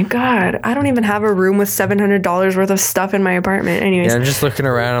 Oh my God, I don't even have a room with $700 worth of stuff in my apartment. Anyways, yeah, I'm just looking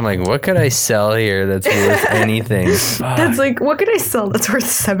around. I'm like, what could I sell here that's worth anything? That's like, what could I sell that's worth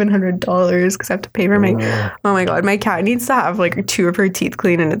 $700? Because I have to pay for my. Oh my God, my cat needs to have like 2 of her teeth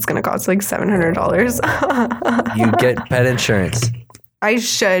cleaned, and it's gonna cost like $700. You get pet insurance. I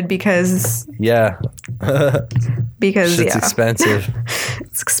should because. Yeah. Because it's expensive.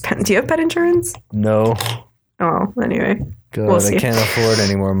 It's expensive. Do you have pet insurance? No. Oh, anyway. God, we'll see. I can't afford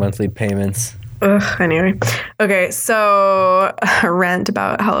any more monthly payments. Ugh, anyway. Okay, so a rant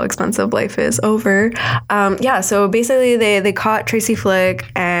about how expensive life is over. So basically they caught Tracy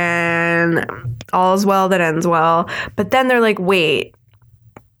Flick and all's well that ends well. But then they're like, wait,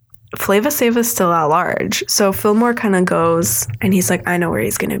 Flava Sava's still at large. So Fillmore kind of goes and he's like, I know where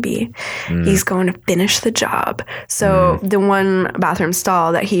he's going to be. He's going to finish the job. So the one bathroom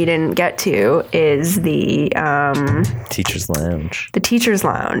stall that he didn't get to is the teacher's lounge. The teacher's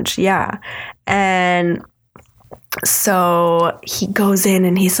lounge, yeah. And so he goes in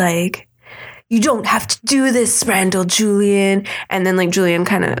and he's like, you don't have to do this, Randall Julian. And then like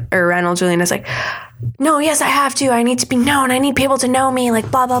Randall Julian is like, no, yes, I have to. I need to be known. I need people to know me,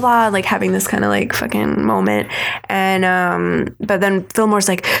 like blah, blah, blah, like having this kind of like fucking moment. And, but then Fillmore's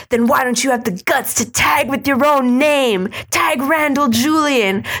like, then why don't you have the guts to tag with your own name? Tag Randall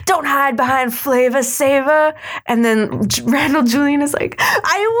Julian. Don't hide behind Flava Sava. And then Randall Julian is like,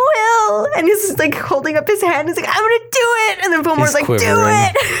 I will. And he's like holding up his hand. He's like, I'm going to do it. And then Fillmore's like, quivering. Do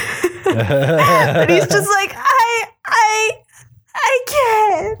it. And he's just like, I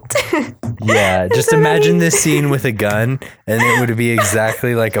can't. Yeah, just imagine this scene with a gun, and it would be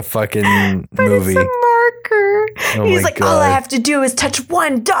exactly like a fucking movie. It's a marker. Oh He's like, God. all I have to do is touch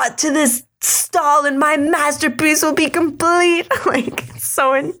one dot to this stall, and my masterpiece will be complete. Like, it's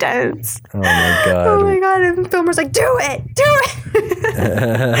so intense. Oh my God. Oh my God. And Fillmore's like, do it.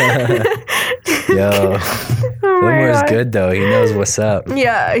 Yo. Fillmore's good though. He knows what's up.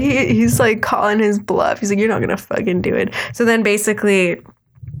 Yeah, he's like calling his bluff. He's like, you're not gonna fucking do it. So then basically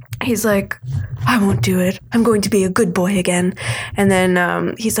he's like, I won't do it. I'm going to be a good boy again. And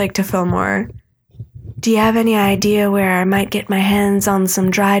then he's like to Fillmore, do you have any idea where I might get my hands on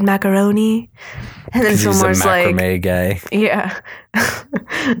some dried macaroni? And then Fillmore's like, macrame guy. Yeah.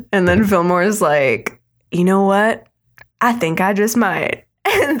 And then Fillmore's like, you know what? I think I just might.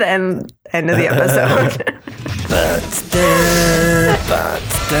 And then end of the episode.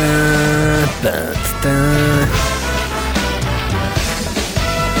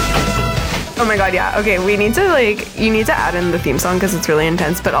 Oh my God, yeah. Okay, we need to you need to add in the theme song because it's really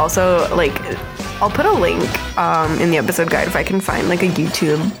intense, but also I'll put a link in the episode guide if I can find like a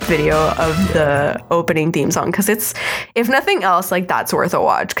YouTube video of the opening theme song, because it's, if nothing else, like that's worth a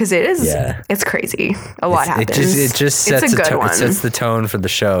watch, because it is, it's crazy. A lot happens. It just sets it's a good one. It sets the tone for the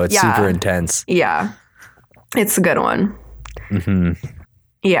show. It's super intense. Yeah, it's a good one.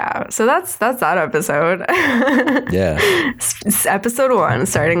 Yeah, so that's that episode. It's episode 1,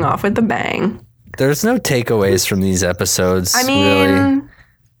 starting off with a bang. There's no takeaways from these episodes. I mean, really.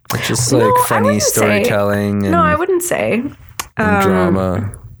 It's just like funny storytelling. No, I wouldn't say. And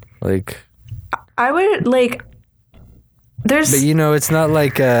drama. Like, I would like. There's. But it's not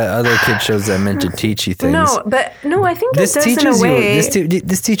like other kid shows that meant to teach you things. No, I think this does in a way.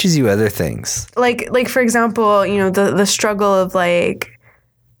 This teaches you other things. Like for example, the struggle of like,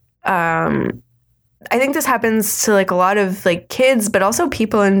 I think this happens to like a lot of like kids, but also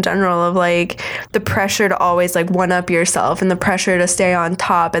people in general, of like the pressure to always like one up yourself and the pressure to stay on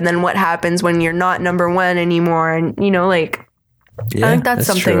top. And then what happens when you're not number one anymore? And, like, I think that's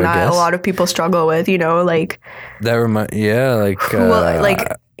something true, that a lot of people struggle with, like. That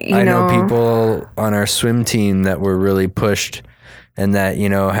I know people on our swim team that were really pushed and that,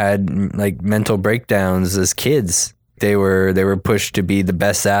 had like mental breakdowns as kids. They were pushed to be the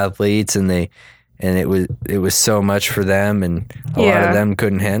best athletes, and it was so much for them, and a lot of them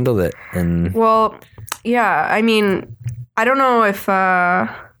couldn't handle it. And well, yeah, I mean, I don't know if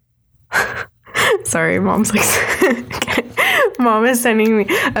sorry, mom's like mom is sending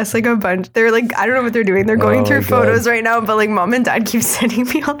us like a bunch. They're like, I don't know what they're doing. They're going through photos right now, but like mom and dad keep sending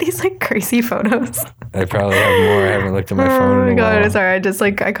me all these like crazy photos. I probably have more. I haven't looked at my phone. Oh my god, sorry.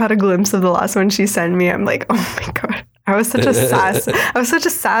 I caught a glimpse of the last one she sent me. I'm like, oh my god. I was such a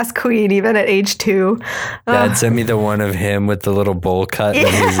sass queen even at age 2. Dad sent me the one of him with the little bowl cut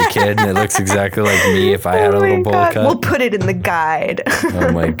when he was a kid, and it looks exactly like me if I had a little bowl cut. We'll put it in the guide.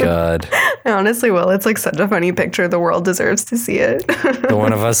 Oh my god. I honestly will. It's like such a funny picture. The world deserves to see it. The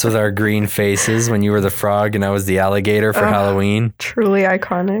one of us with our green faces when you were the frog and I was the alligator for Halloween. Truly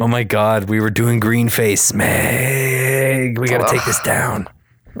iconic. Oh my god, we were doing green face. Meg, we gotta take this down.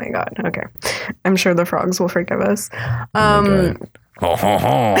 Oh my god. Okay. I'm sure the frogs will forgive us. Okay.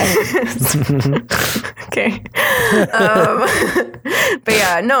 But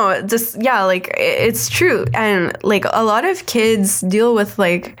yeah, no, just, like, it's true. And like a lot of kids deal with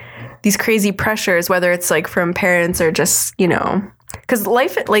like these crazy pressures, whether it's like from parents or just, because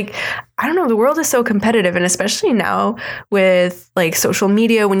life, like, I don't know, the world is so competitive. And especially now with like social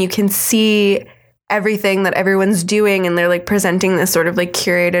media, when you can see everything that everyone's doing and they're like presenting this sort of like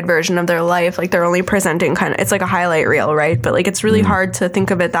curated version of their life, like they're only presenting it's like a highlight reel, right? But like it's really hard to think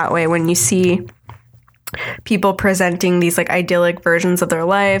of it that way when you see people presenting these like idyllic versions of their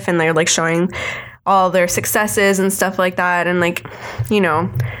life and they're like showing all their successes and stuff like that. And like,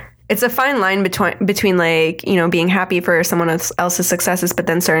 it's a fine line between like, being happy for someone else's successes, but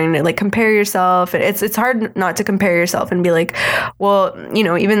then starting to like compare yourself. It's hard not to compare yourself and be like, well,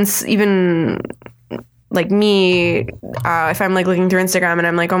 even like me, if I'm like looking through Instagram and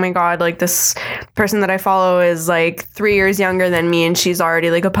I'm like, oh my god, like this person that I follow is like 3 years younger than me and she's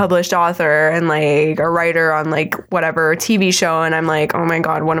already like a published author and like a writer on like whatever TV show, and I'm like, oh my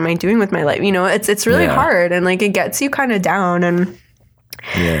god, what am I doing with my life? It's really hard, and like it gets you kind of down and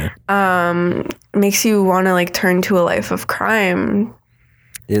makes you want to like turn to a life of crime.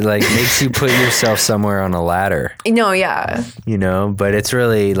 It like makes you put yourself somewhere on a ladder. No, yeah. But it's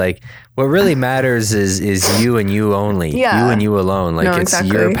really like what really matters is you and you only. Yeah. You and you alone. Like it's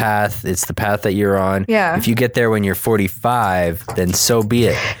your path. It's the path that you're on. Yeah. If you get there when you're 45, then so be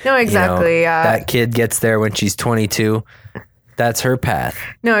it. No, exactly. Yeah. That kid gets there when she's 22. That's her path.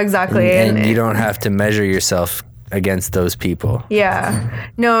 No, exactly. And you don't have to measure yourself against those people. Yeah.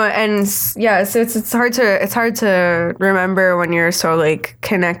 No, and yeah, so it's hard to remember when you're so like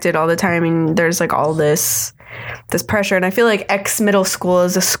connected all the time and there's like all this pressure. And I feel like middle school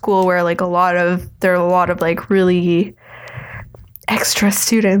is a school where like there are a lot of like really extra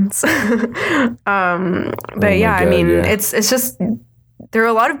students. But I mean, it's just there are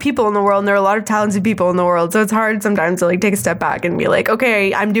a lot of people in the world and there are a lot of talented people in the world. So it's hard sometimes to like take a step back and be like,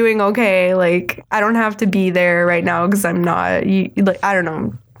 okay, I'm doing okay. Like I don't have to be there right now because I'm not, I don't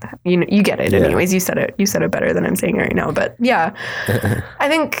know. You get it anyways. You said it better than I'm saying it right now. But yeah, I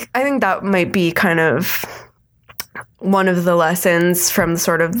think that might be kind of one of the lessons from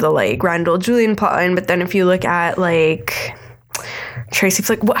sort of the like Randall Julian plotline. But then if you look at like Tracy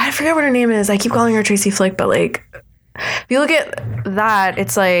Flick, I forget what her name is. I keep calling her Tracy Flick, but like, if you look at that,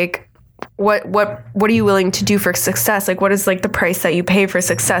 it's like, what are you willing to do for success? Like, what is like the price that you pay for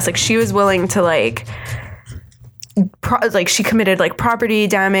success? Like, she was willing to like like she committed like property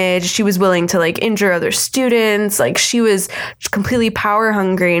damage. She was willing to like injure other students. Like she was completely power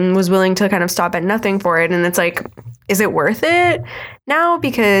hungry and was willing to kind of stop at nothing for it. And it's like, is it worth it now?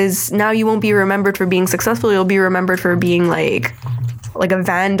 Because now you won't be remembered for being successful. You'll be remembered for being like a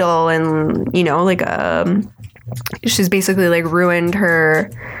vandal and, you know, like she's basically like ruined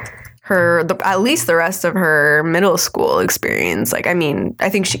at least the rest of her middle school experience. Like, I mean, I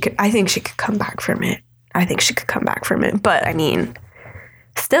think she could come back from it. But I mean,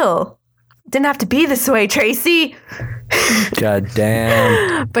 still, didn't have to be this way, Tracy. God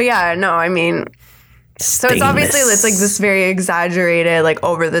damn. But yeah, no, I mean, so it's obviously it's like this very exaggerated, like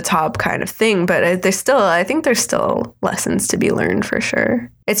over the top kind of thing. But I think there's still lessons to be learned for sure.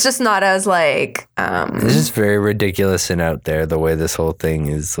 It's just not as like. It's just very ridiculous and out there the way this whole thing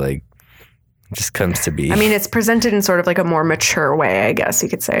is like. Just comes to be. I mean, it's presented in sort of like a more mature way, I guess you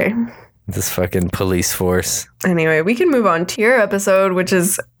could say. This fucking police force. Anyway, we can move on to your episode, which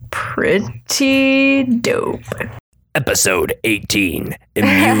is pretty dope. Episode 18,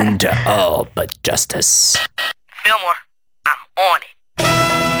 Immune to All But Justice. Fillmore, I'm on it.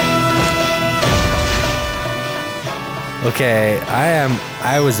 Okay,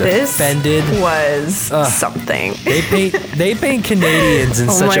 I was offended. This was something. They paint Canadians in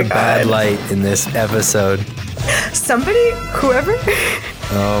such a bad light in this episode. Whoever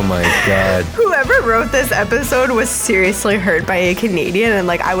Oh my God. Whoever wrote this episode was seriously hurt by a Canadian, and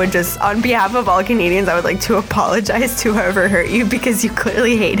like I would just, on behalf of all Canadians, I would like to apologize to whoever hurt you because you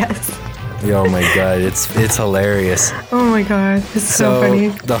clearly hate us. Oh my God, it's hilarious. Oh my God, it's so funny.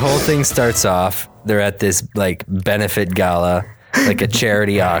 The whole thing starts off, they're at this like benefit gala, like a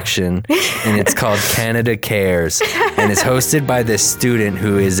charity auction, and it's called Canada Cares, and it's hosted by this student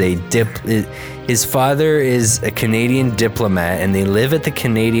who is his father is a Canadian diplomat, and they live at the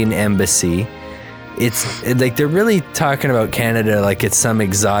Canadian embassy. It's like they're really talking about Canada like it's some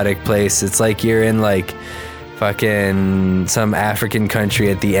exotic place. It's like you're in like fucking some African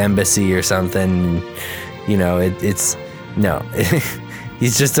country at the embassy or something. You know, it's no.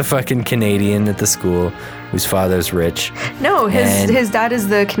 He's just a fucking Canadian at the school whose father's rich. No, his dad is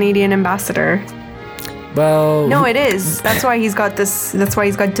the Canadian ambassador. Well, no, it is. That's why he's got this. That's why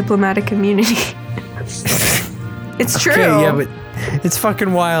he's got diplomatic immunity. It's true. Okay, yeah, but it's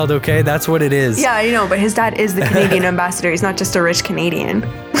fucking wild. Okay, that's what it is. Yeah, I know, but his dad is the Canadian ambassador. He's not just a rich Canadian.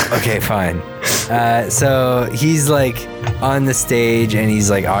 Okay, fine. So he's like on the stage and he's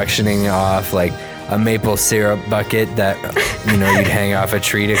like auctioning off like a maple syrup bucket that, you know, you'd hang off a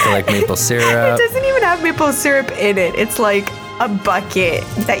tree to collect maple syrup. It doesn't even have maple syrup in it. It's like a bucket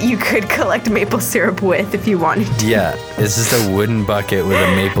that you could collect maple syrup with if you wanted to. Yeah, it's just a wooden bucket with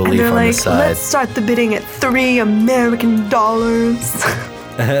a maple leaf on the side. Let's start the bidding at $3 American.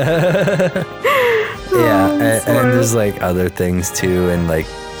 Yeah, and there's like other things too, and like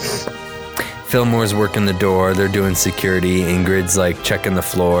Fillmore's working the door, they're doing security, Ingrid's like checking the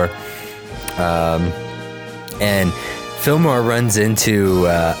floor. And Fillmore runs into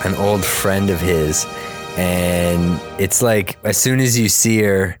an old friend of his, and it's like as soon as you see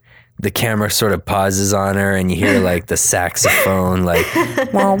her, the camera sort of pauses on her, and you hear like the saxophone, like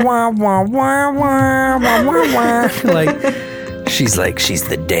wah wah wah wah wah wah wah wah, like she's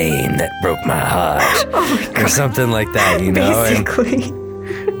the dame that broke my heart, or something like that, you know. Basically.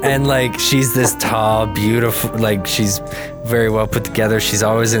 And like she's this tall, beautiful, like she's very well put together. She's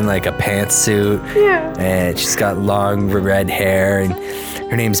always in like a pantsuit. Yeah. And she's got long red hair, and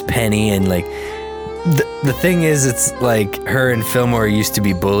her name's Penny. And like the thing is, it's like her and Fillmore used to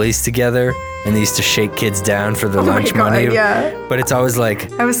be bullies together, and they used to shake kids down for their lunch money. Yeah. But it's always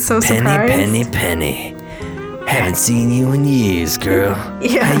like, I was so Penny, surprised. Penny. Haven't seen you in years, girl.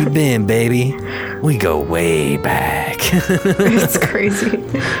 Yeah. How you been, baby? We go way back. It's crazy.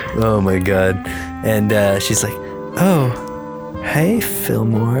 Oh my God. And she's like, oh, hey,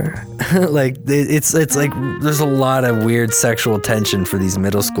 Fillmore. Like, it's like there's a lot of weird sexual tension for these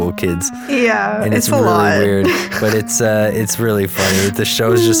middle school kids. Yeah, and it's a really lot. weird. But it's really funny. The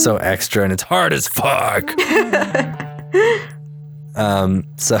show's just so extra and it's hard as fuck.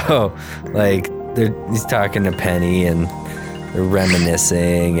 So like he's talking to Penny and they're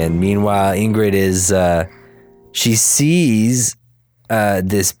reminiscing, and meanwhile Ingrid is she sees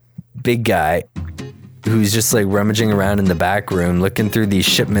this big guy who's just like rummaging around in the back room looking through these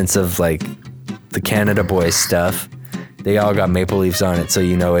shipments of like the Canada Boys stuff. They all got maple leaves on it, so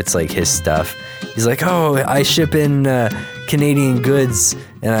you know it's like his stuff. He's like, oh, I ship in Canadian goods,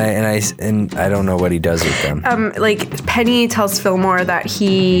 and I don't know what he does with them. Like Penny tells Fillmore that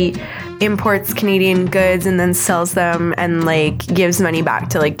he imports Canadian goods and then sells them and like gives money back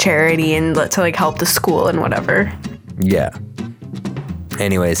to like charity and to like help the school and whatever. Yeah.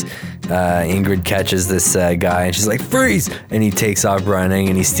 Anyways, Ingrid catches this guy and she's like, freeze! And he takes off running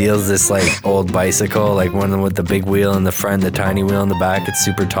and he steals this like old bicycle, like one with the big wheel in the front, the tiny wheel in the back. It's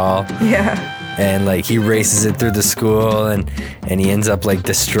super tall. Yeah. And like he races it through the school and he ends up like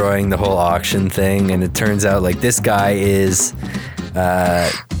destroying the whole auction thing. And it turns out like this guy is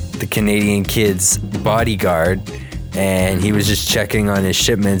the Canadian kid's bodyguard, and he was just checking on his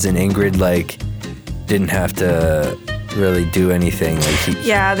shipments, and Ingrid like didn't have to really do anything. Like he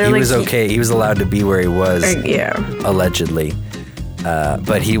was okay. He was allowed to be where he was. Allegedly.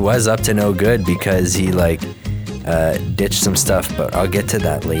 But he was up to no good because he like ditched some stuff, but I'll get to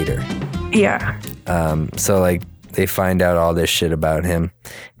that later. Yeah. So like they find out all this shit about him,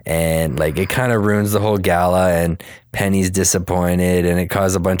 and like it kind of ruins the whole gala, and Penny's disappointed, and it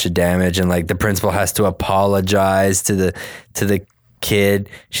caused a bunch of damage, and like the principal has to apologize to the kid.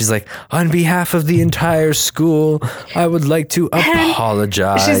 She's like, on behalf of the entire school, I would like to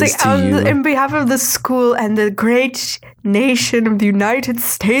apologize. She's like, to you. On behalf of the school and the great nation of the United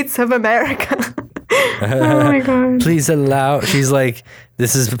States of America. Oh my god. Please allow. She's like,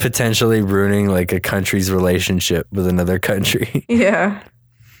 this is potentially ruining like a country's relationship with another country. Yeah.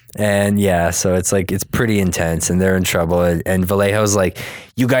 And yeah, so it's like, it's pretty intense and they're in trouble. And Vallejo's like,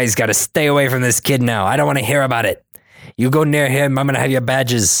 you guys got to stay away from this kid now. I don't want to hear about it. You go near him, I'm going to have your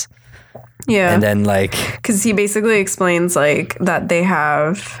badges. Yeah. And then like, because he basically explains like that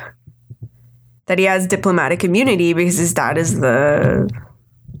he has diplomatic immunity because his dad is the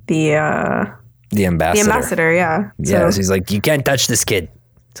ambassador. The ambassador, yeah. Yeah, so he's like, you can't touch this kid,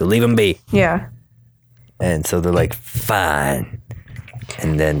 so leave him be. Yeah. And so they're like, fine.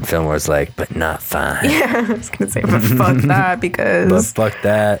 And then Fillmore's like, but not fine. Yeah, I was going to say, but fuck that because... But fuck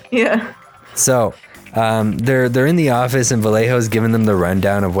that. Yeah. So they're in the office and Vallejo's giving them the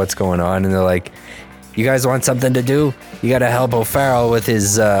rundown of what's going on. And they're like, you guys want something to do? You got to help O'Farrell with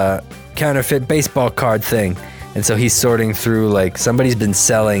his counterfeit baseball card thing. And so he's sorting through, like, somebody's been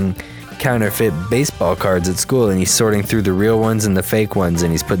selling counterfeit baseball cards at school, and he's sorting through the real ones and the fake ones,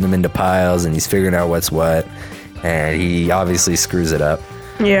 and he's putting them into piles, and he's figuring out what's what. And he obviously screws it up.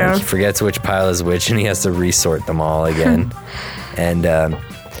 Yeah. Like, he forgets which pile is which, and he has to resort them all again. And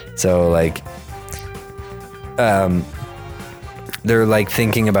so, like, they're, like,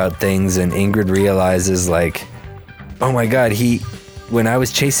 thinking about things, and Ingrid realizes, like, oh my god, when I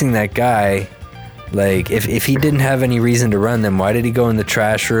was chasing that guy, like, if he didn't have any reason to run, then why did he go in the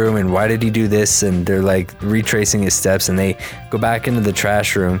trash room, and why did he do this? And they're, like, retracing his steps, and they go back into the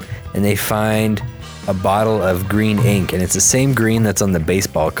trash room, and they find a bottle of green ink, and it's the same green that's on the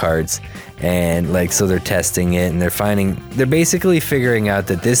baseball cards. And like, so they're testing it, and they're basically figuring out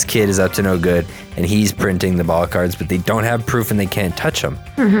that this kid is up to no good, and he's printing the ball cards, but they don't have proof and they can't touch them.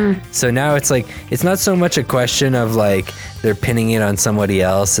 Mm-hmm. So now it's like, it's not so much a question of like they're pinning it on somebody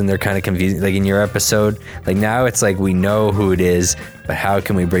else and they're kind of confused. Like in your episode, like now it's like we know who it is, but how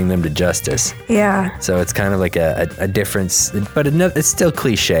can we bring them to justice? Yeah. So it's kind of like a difference, but it's still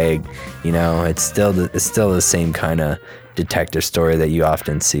cliche, you know. It's still the same kind of detective story that you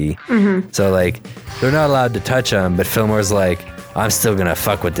often see. Mm-hmm. So like, they're not allowed to touch him, but Fillmore's like, I'm still gonna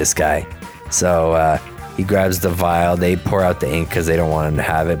fuck with this guy. So he grabs the vial. They pour out the ink because they don't want him to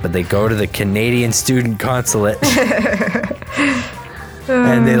have it, but they go to the Canadian student consulate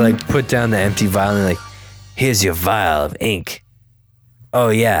and they like put down the empty vial and they're like, here's your vial of ink. Oh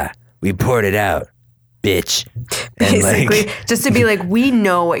yeah, we poured it out, bitch. And basically, like, just to be like, we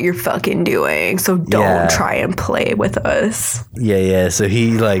know what you're fucking doing, so don't try and play with us. Yeah. So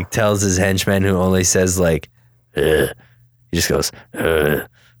he like tells his henchman, who only says like, ugh. He just goes, ugh.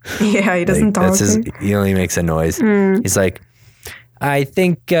 Yeah, he doesn't like, talk. He only makes a noise. He's like, I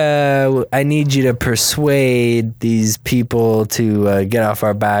think I need you to persuade these people to get off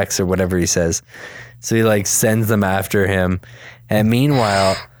our backs, or whatever he says. So he like sends them after him. And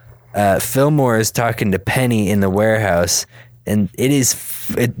meanwhile, Fillmore is talking to Penny in the warehouse, and it's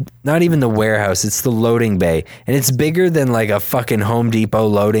not even the warehouse, it's the loading bay, and it's bigger than like a fucking Home Depot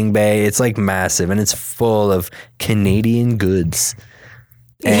loading bay. It's like massive, and it's full of Canadian goods.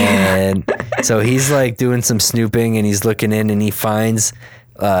 And so he's like doing some snooping, and he's looking in, and he finds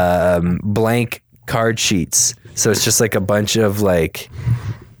blank card sheets. So it's just like a bunch of like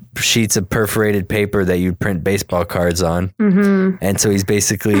sheets of perforated paper that you'd print baseball cards on. Mm-hmm. And so he's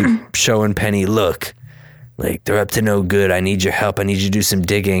basically showing Penny, look, like, they're up to no good. I need your help. I need you to do some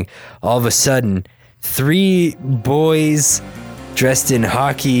digging. All of a sudden, 3 boys dressed in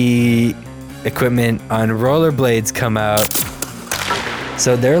hockey equipment on rollerblades come out.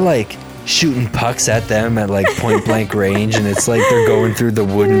 So they're like shooting pucks at them at like point blank range. And it's like they're going through the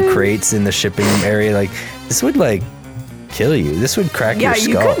wooden crates in the shipping area. Like, this would like kill you. This would crack your Yeah,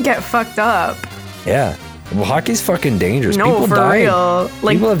 skull. you could get fucked up. Yeah. Well, hockey's fucking dangerous. No, People for died. real.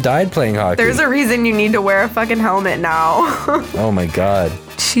 Like, People have died playing hockey. there's a reason you need to wear a fucking helmet now. Oh my god.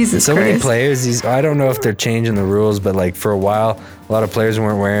 Jesus So Christ. many players, I don't know if they're changing the rules, but like for a while, a lot of players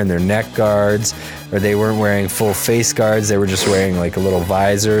weren't wearing their neck guards, or they weren't wearing full face guards. They were just wearing like a little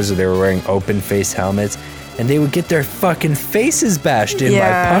visors, or they were wearing open face helmets, and they would get their fucking faces bashed in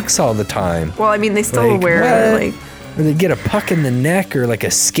by pucks all the time. Well, I mean, they still Like, wear what? like. Or they get a puck in the neck, or like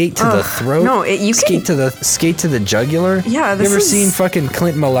a skate to the throat. no, you skate to the jugular. Yeah, you this ever is- seen fucking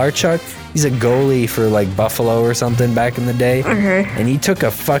Clint Malarchuk? He's a goalie for like Buffalo or something back in the day. Okay. And he took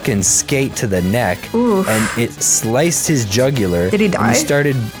a fucking skate to the neck, Oof. and it sliced his jugular. Did he and die?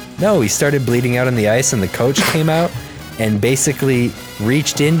 He started bleeding out on the ice, and the coach came out and basically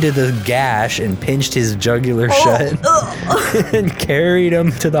reached into the gash and pinched his jugular shut and carried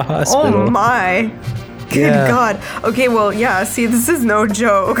him to the hospital. Oh my. Good Yeah. God. Okay, well, yeah, see, this is no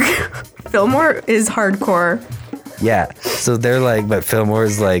joke. Fillmore is hardcore. Yeah, so they're like, but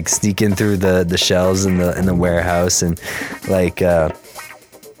Fillmore's like sneaking through the shelves in the warehouse, and like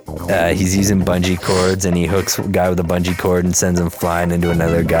he's using bungee cords, and he hooks a guy with a bungee cord and sends him flying into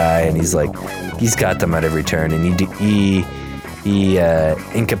another guy, and he's got them at every turn, and he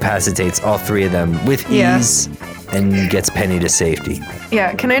incapacitates all three of them with ease, and gets Penny to safety.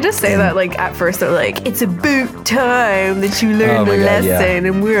 Yeah, can I just say that, like, at first they're like, it's about time that you learn Oh the my God, lesson,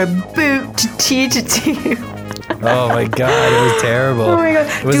 and we're about to teach it to you. Oh my god, it was terrible. Oh my God.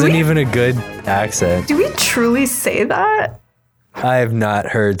 It wasn't even a good accent. Do we truly say that? I have not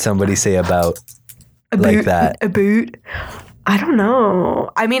heard somebody say about like that. About? I don't know.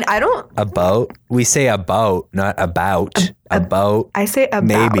 I mean, I don't. About? We say about, not about. About. I say about.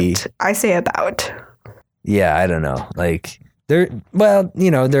 Maybe. I say about. Yeah, I don't know. Like there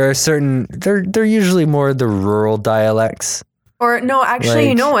are certain they're usually more the rural dialects. Or no, actually, you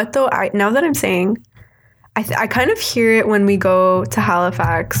Like- know what though? Now that I'm saying, I kind of hear it when we go to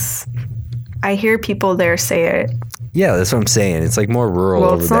Halifax. I hear people there say it. Yeah, that's what I'm saying. It's like more rural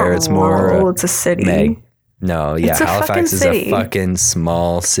Well, over it's there. not It's more rural, it's a city. No, yeah, It's a Halifax fucking is city. a fucking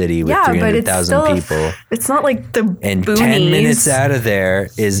small city with Yeah, but it's 300,000 still people. It's not like the And boonies. 10 minutes out of there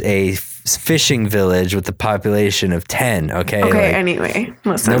is a fishing village with a population of 10, okay? Okay, Like, anyway,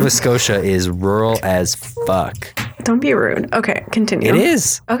 listen. Nova Scotia is rural as fuck. Don't be rude. Okay, continue. It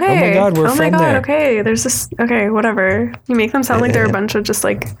is. Okay. Oh my god, we're from there. Okay, there's this. Okay, whatever. You make them sound like they're a bunch of just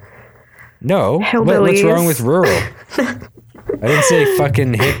like. No. What's Hillbillies. wrong with rural? I didn't say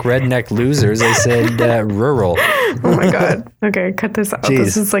fucking hick redneck losers. I said rural. Oh my god. Okay, cut this out. Jeez.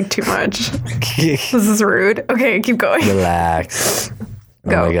 This is like too much. This is rude. Okay, keep going. Relax.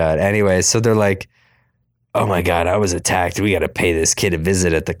 Go. Oh my god. Anyway, so they're like, oh my god, I was attacked. We got to pay this kid a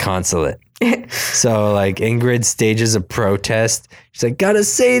visit at the consulate. So like Ingrid stages a protest. She's like, gotta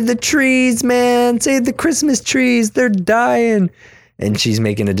save the trees, man. Save the Christmas trees. They're dying. And she's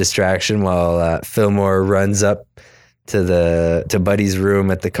making a distraction while Fillmore runs up to Buddy's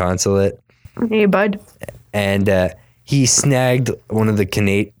room at the consulate. Hey, bud. And he snagged one of the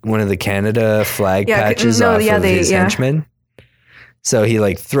Canada flag Yeah, patches no, off yeah, of they- his yeah. henchman. So he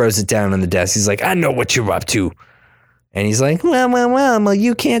like throws it down on the desk. He's like, I know what you're up to. And he's like, well,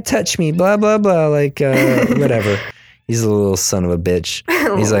 you can't touch me, blah, blah, blah. Like, whatever. He's a little son of a bitch.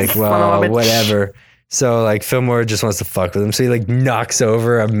 He's like, Son of a well, bitch. whatever. So like Fillmore just wants to fuck with him. So he like knocks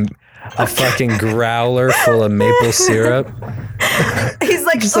over a fucking growler full of maple syrup. He's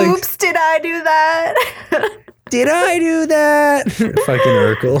like, Just like- oops, did I do that? Did I do that? Fucking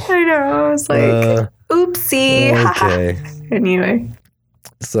Urkel. I know. I was like, oopsie. Okay. Anyway.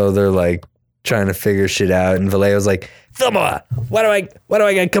 So they're like trying to figure shit out, and Vallejo's like, Fillmore, why do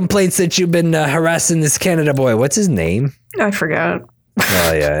I get complaints that you've been harassing this Canada boy? What's his name? I forgot.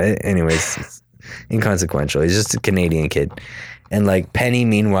 Oh yeah. Anyways, it's inconsequential. He's just a Canadian kid. And like Penny,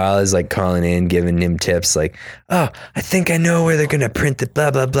 meanwhile, is like calling in, giving him tips like, oh, I think I know where they're gonna print the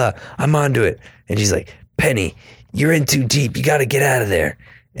blah blah blah. I'm onto it. And she's like, Penny, you're in too deep. You got to get out of there.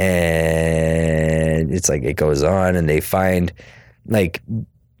 And it's like it goes on, and they find like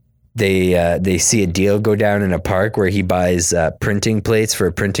they see a deal go down in a park where he buys printing plates for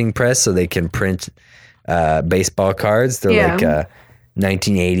a printing press so they can print baseball cards. They're like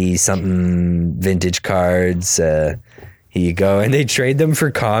 1980 something vintage cards. Here you go. And they trade them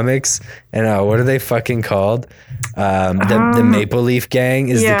for comics. And what are they fucking called? The Maple Leaf Gang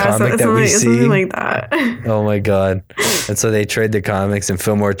is the comic that we see. Something like that. Oh my God. And so they trade the comics, and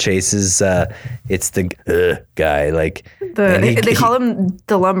Fillmore chases, it's the guy. Like, and They call him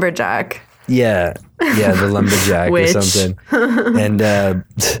the lumberjack. Yeah, the lumberjack or Which- something. And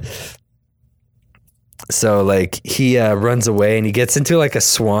So like he runs away and he gets into like a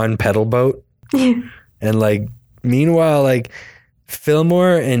swan pedal boat. And like meanwhile, like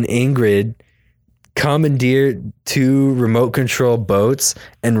Fillmore and Ingrid commandeer 2 remote control boats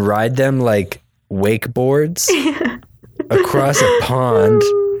and ride them like wakeboards across a pond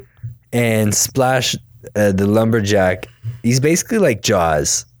and splash the lumberjack. He's basically like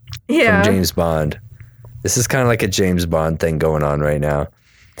Jaws from James Bond. This is kind of like a James Bond thing going on right now.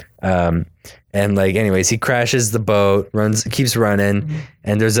 And like, anyways, he crashes the boat, keeps running,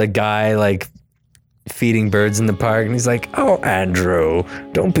 and there's a guy like feeding birds in the park, and he's like, "Oh, Andrew,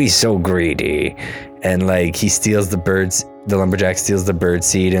 don't be so greedy." And like, he steals the lumberjack steals the bird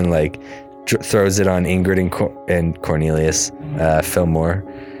seed and like throws it on Ingrid and Cornelius Fillmore,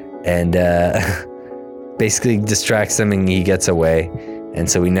 and basically distracts them, and he gets away. And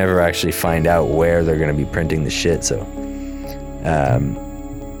so we never actually find out where they're going to be printing the shit. So,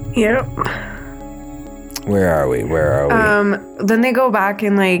 Yep. Where are we? Then they go back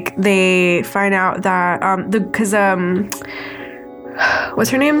and like they find out that what's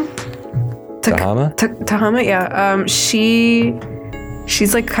her name? Tahama? Tahama, yeah.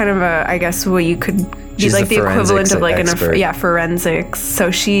 She's like kind of a, I guess what you could be like the equivalent of like forensics. So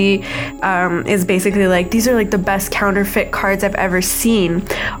she is basically like, these are like the best counterfeit cards I've ever seen.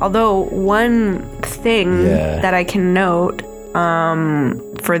 Although one thing that I can note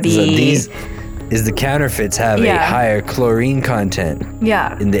for the is the counterfeits have a higher chlorine content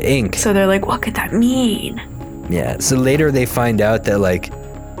in the ink. So they're like, what could that mean? Yeah. So later they find out that like,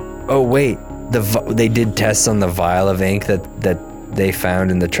 oh wait, they did tests on the vial of ink that they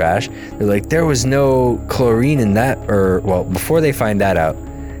found in the trash. They're like, there was no chlorine in that. Before they find that out,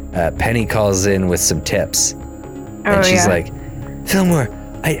 Penny calls in with some tips. And she's like, Fillmore,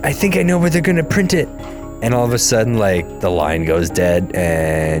 I think I know where they're gonna print it. And all of a sudden, like, the line goes dead,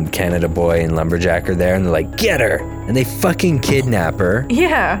 and Canada Boy and Lumberjack are there, and they're like, get her! And they fucking kidnap her.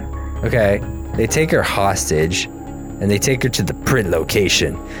 Yeah. Okay. They take her hostage, and they take her to the print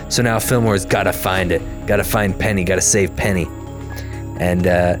location. So now Fillmore's gotta find it. Gotta find Penny. Gotta save Penny. And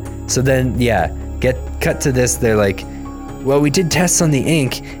so then, cut to this. They're like, well, we did tests on the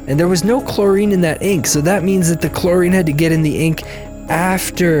ink, and there was no chlorine in that ink. So that means that the chlorine had to get in the ink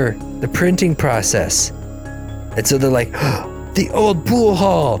after the printing process. And so they're like, oh, the old pool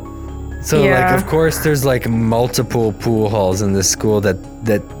hall. So like, of course, there's like multiple pool halls in this school that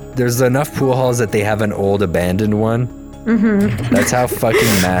there's enough pool halls that they have an old abandoned one. Mm-hmm. That's how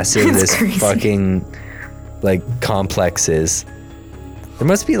fucking massive this crazy. Fucking like complex is. There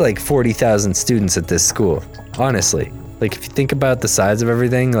must be like 40,000 students at this school, honestly. Like, if you think about the size of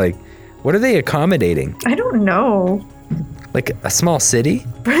everything, like, what are they accommodating? I don't know. Like a small city?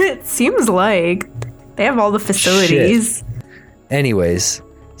 It seems like they have all the facilities. Shit. Anyways,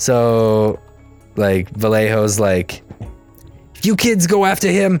 so like Vallejo's like, if you kids go after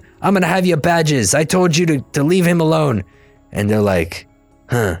him, I'm gonna have your badges. I told you to leave him alone. And they're like,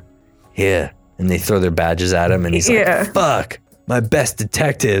 huh, yeah. And they throw their badges at him, and he's like, fuck, my best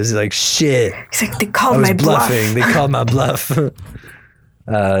detectives. He's like, shit. He's like, they called my bluff. They called my bluff.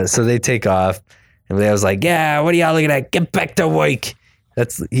 So they take off. And Vallejo's like, yeah, what are y'all looking at? Get back to work.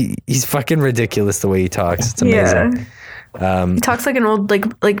 He's fucking ridiculous the way he talks. It's amazing. He talks like an old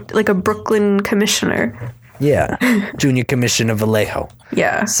like a Brooklyn commissioner. Yeah, Junior Commissioner Vallejo.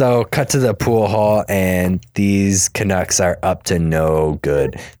 Yeah. So cut to the pool hall, and these Canucks are up to no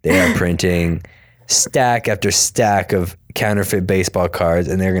good. They are printing stack after stack of counterfeit baseball cards,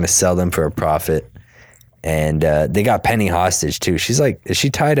 and they're gonna sell them for a profit. And they got Penny hostage too. She's like, is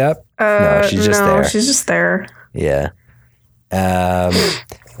she tied up? No, she's just there. She's just there. Yeah.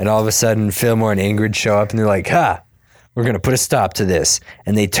 And all of a sudden, Fillmore and Ingrid show up, and they're like, we're going to put a stop to this.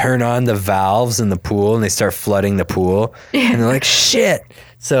 And they turn on the valves in the pool, and they start flooding the pool. Yeah. And they're like, shit.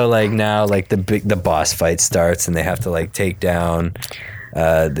 So, like, now, like, the boss fight starts, and they have to, like, take down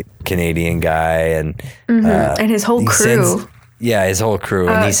the Canadian guy. And his whole crew. His whole crew.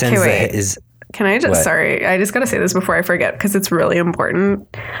 And he sends his... Can I just, sorry, I just got to say this before I forget, because it's really important.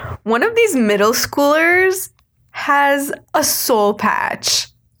 One of these middle schoolers has a soul patch.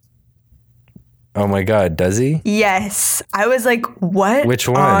 Oh my God, does he? Yes. I was like, what? Which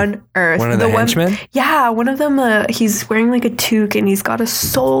one? On earth? One of the henchmen? Yeah, one of them, he's wearing like a toque, and he's got a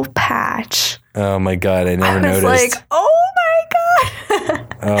soul patch. Oh my God, I never noticed. I was like, oh my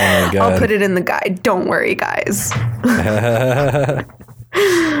God. Oh my God. I'll put it in the guide. Don't worry, guys.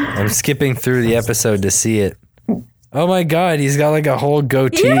 I'm skipping through the episode to see it. Oh my God, he's got like a whole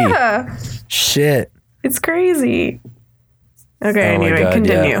goatee. Yeah. Shit. It's crazy. Okay, anyway,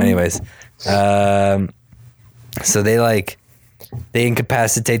 continue. Yeah. Anyways, so they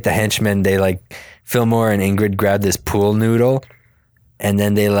incapacitate the henchmen. They like Fillmore and Ingrid grab this pool noodle, and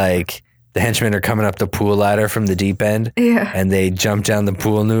then they like, the henchmen are coming up the pool ladder from the deep end. Yeah. And they jump down the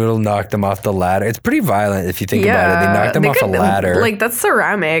pool noodle, knock them off the ladder. It's pretty violent if you think about it. They knock them off a ladder. Like, that's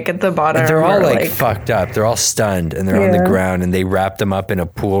ceramic at the bottom. And they're all like fucked up. They're all stunned and they're on the ground, and they wrap them up in a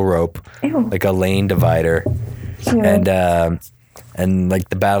pool rope, like a lane divider. Yeah. And like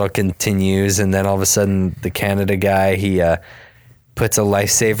the battle continues, and then all of a sudden the Canada guy, he puts a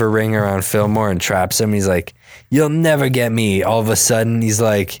lifesaver ring around Fillmore and traps him. He's like, "You'll never get me." All of a sudden he's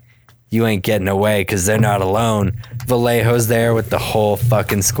like, "You ain't getting away," because they're not alone. Vallejo's there with the whole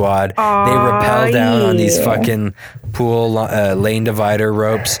fucking squad. They rappel down on these fucking pool lane divider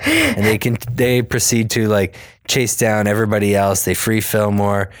ropes, and they proceed to like chase down everybody else. They free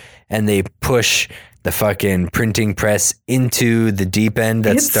Fillmore, and they push the fucking printing press into the deep end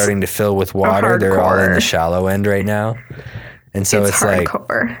that's starting to fill with water. They're all in the shallow end right now. And so it's like,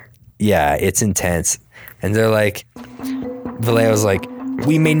 yeah, it's intense. And they're like, Vallejo's like,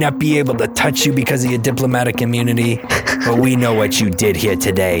 "We may not be able to touch you because of your diplomatic immunity, but we know what you did here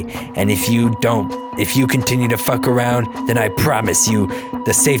today. And if you continue to fuck around, then I promise you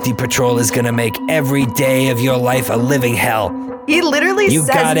the safety patrol is gonna make every day of your life a living hell." He literally says... You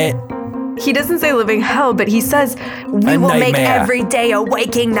got it. He doesn't say living hell, but he says, "We will make every day a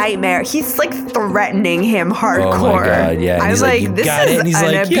waking nightmare." He's like threatening him hardcore. Oh my God, yeah. And I was like, this is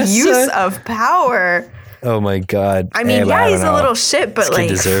an abuse of power. Oh my God. I mean, he's a little shit, but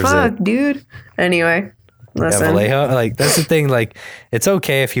like, fuck, dude. Anyway, listen. Yeah, Vallejo, like, that's the thing. Like, it's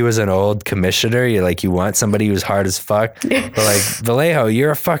okay if he was an old commissioner. You want somebody who's hard as fuck. But like, Vallejo,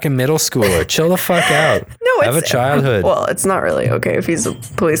 you're a fucking middle schooler. Chill the fuck out. No, have a childhood. Well, it's not really okay if he's a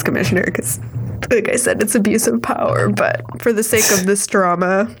police commissioner because, like I said, it's abuse of power. But for the sake of this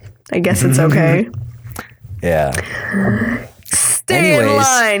drama, I guess it's okay. Yeah. Stay in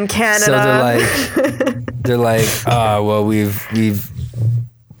line, Canada. So they're like, "Oh, well, we've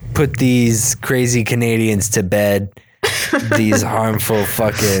put these crazy Canadians to bed. These harmful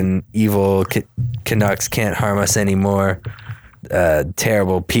fucking evil Canucks can't harm us anymore.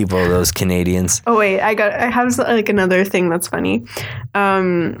 Terrible people, those Canadians." Oh wait, I have like another thing that's funny.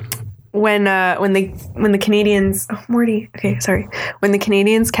 When the Canadians, Morty. Okay, sorry. When the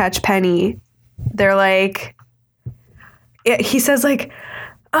Canadians catch Penny, they're like, he says like,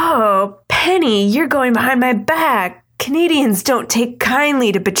 "Oh, Penny, you're going behind my back. Canadians don't take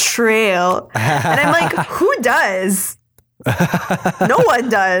kindly to betrayal." And I'm like, who does? No one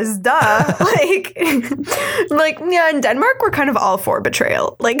does. Duh. Like, yeah, in Denmark, we're kind of all for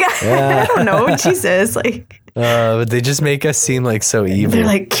betrayal. Like, I don't know. Jesus. Like, but they just make us seem like so evil. They're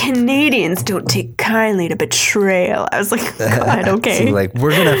like, "Canadians don't take kindly to betrayal." I was like, God, okay. So like,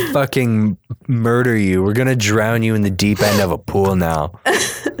 we're going to fucking murder you. We're going to drown you in the deep end of a pool now.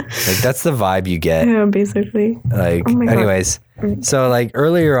 Like, that's the vibe you get. Yeah, basically. Like, anyways. So like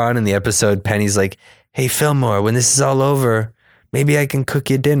earlier on in the episode, Penny's like, "Hey, Fillmore, when this is all over, maybe I can cook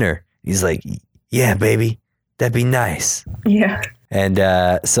you dinner." He's like, "Yeah, baby, that'd be nice." Yeah. And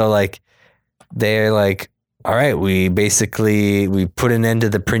so like, they're like, "All right, we put an end to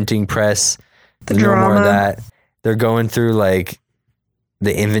the printing press. There's no more of that." They're going through like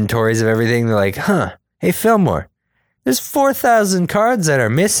the inventories of everything. They're like, "Huh, hey, Fillmore, there's 4,000 cards that are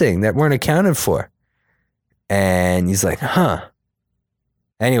missing that weren't accounted for." And he's like, "Huh."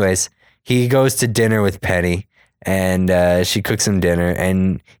 Anyways, he goes to dinner with Penny, and she cooks him dinner,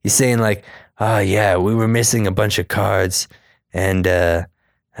 and he's saying like, "Oh yeah, we were missing a bunch of cards, and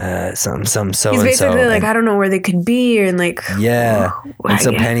some so and so." He's basically like, "I don't know where they could be," and like, yeah. And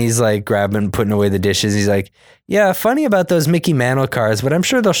so Penny's like putting away the dishes. He's like, "Yeah, funny about those Mickey Mantle cards, but I'm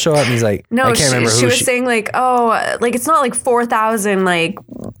sure they'll show up." And he's like, "No, I can't remember who she was saying like, oh, like it's not like 4,000 like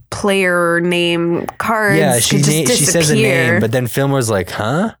player name cards." Yeah, she says a name, but then Fillmore's like,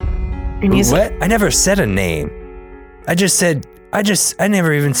 "Huh? And he's what? I never said a name. I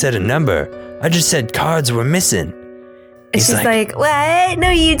never even said a number. I just said cards were missing." And she's like, "What?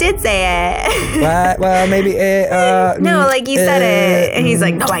 No, you did say it." What? Well, maybe no, like you said it. And he's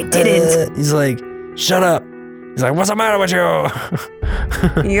like, "No, I didn't." He's like, "Shut up." He's like, "What's the matter with you?"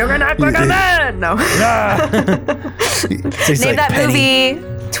 You're not quick on that. No. So name like, that movie.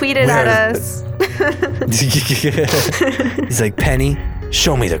 Tweet it at us. He's like, "Penny,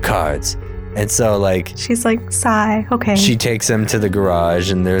 show me the cards." And so like, she's like, "Sigh, okay." She takes him to the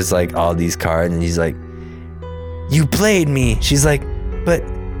garage, and there's like all these cards, and he's like, "You played me." She's like, "But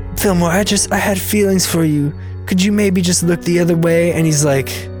Fillmore, I had feelings for you. Could you maybe just look the other way?" And he's like,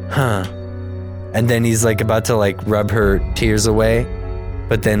 "Huh." And then he's like about to like rub her tears away,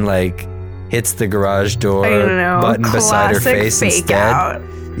 but then like hits the garage door button beside her face instead.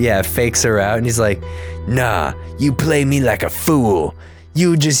 fakes her out, and he's like, nah, you play me like a fool.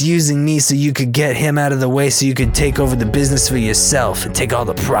 You were just using me so you could get him out of the way so you could take over the business for yourself and take all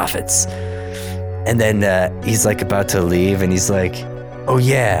the profits. And then he's like about to leave, and he's like, oh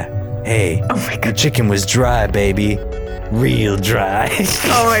yeah, hey, your chicken was dry, baby. Real dry.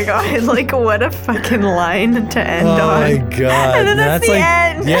 Oh my god, like what a fucking line to end on. Oh my god. And then that's the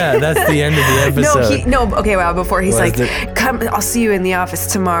end. Yeah, that's the end of the episode. Okay, wow, before he's like, come, I'll see you in the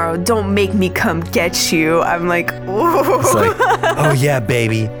office tomorrow. Don't make me come get you. I'm like, ooh. It's like, oh yeah,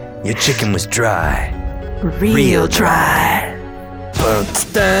 baby, your chicken was dry. Real dry. Yeah.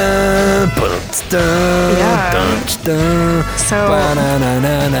 So, what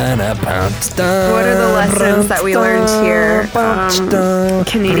are the lessons that we learned here?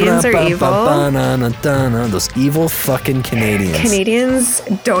 Canadians are evil. Those evil fucking Canadians. Canadians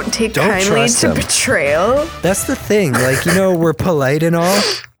don't take kindly to betrayal. That's the thing. Like, we're polite and all.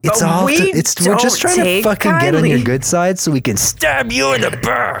 We're just trying to fucking get on your good side so we can stab you in the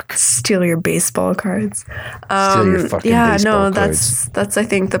back. Steal your baseball cards. Steal your fucking baseball cards. That's I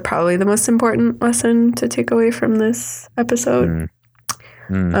think probably the most important lesson to take away from this episode.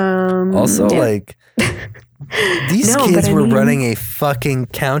 Also, like, these kids were running a fucking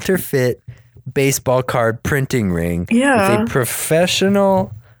counterfeit baseball card printing ring with a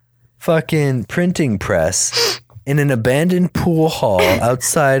professional fucking printing press in an abandoned pool hall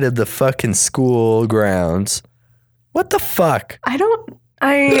outside of the fucking school grounds. What the fuck? I don't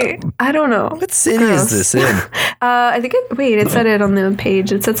know. What city is this in? I think it said it on the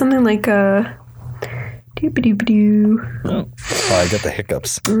page. It said something like doop-a-doop-a-doo. Oh, I got the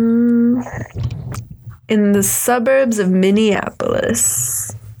hiccups. In the suburbs of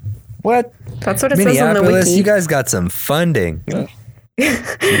Minneapolis. What? That's what it says on the wiki. You guys got some funding.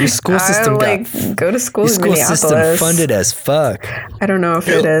 Your school system go to school your in school Minneapolis. system funded as fuck. I don't know if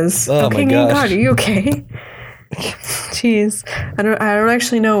it is. Oh my gosh. God, are you okay? Jeez, I don't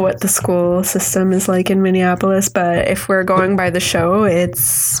actually know what the school system is like in Minneapolis, but if we're going by the show,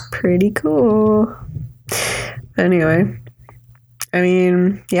 it's pretty cool. Anyway, I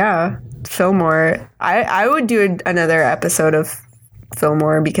mean, yeah, Fillmore. I would do another episode of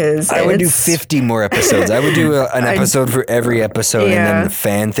Fillmore because I would do 50 more episodes. I would do an episode for every episode, and then the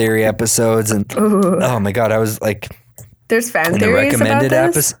fan theory episodes. And oh my god, I was like, there's fan in theories the recommended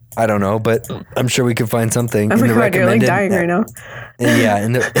about this? I don't know, but I'm sure we could find something. Oh my god, you're like dying right now. Yeah,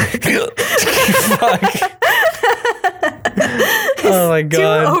 in the fuck. Oh my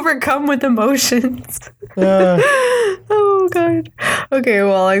god. Too overcome with emotions. Oh god. Okay,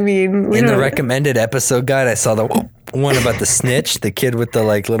 well, I mean, in the recommended episode guide, I saw the one about the snitch, the kid with the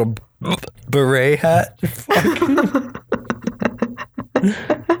like little beret hat.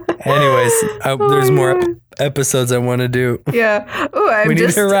 Anyways, there's more episodes I want to do. Yeah. We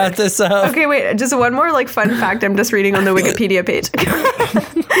need to wrap this up. Okay, wait. Just one more like fun fact. I'm just reading on the Wikipedia page.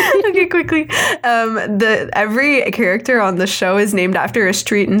 Okay, quickly. Every character on the show is named after a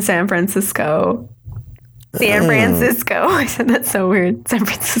street in San Francisco. San Francisco. I said that's so weird. San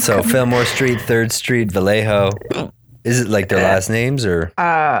Francisco. So Fillmore Street, 3rd Street, Vallejo. Is it like their last names or?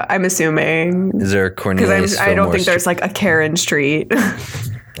 I'm assuming. Is there a Cornelius? Because I don't think there's like a Karen Street.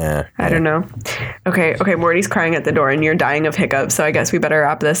 I don't know. Okay, Morty's crying at the door and you're dying of hiccups, so I guess we better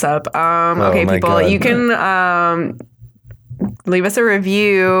wrap this up. Okay, people, God. You can leave us a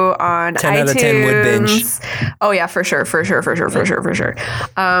review on 10 iTunes. out of 10 would binge. Oh yeah, for sure.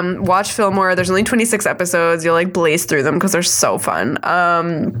 Watch Fillmore. There's only 26 episodes. You'll like blaze through them because they're so fun.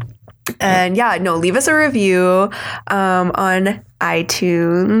 And yeah, no, leave us a review on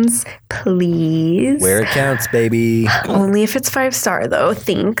iTunes, please. Where it counts, baby. Only if it's 5-star, though.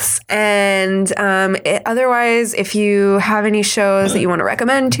 Thanks. And otherwise, if you have any shows that you want to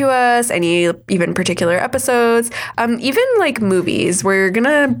recommend to us, any even particular episodes, even like movies, we're going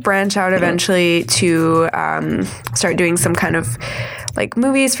to branch out eventually to start doing some kind of like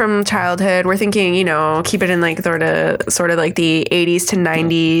movies from childhood. We're thinking, keep it in like sort of like the 80s to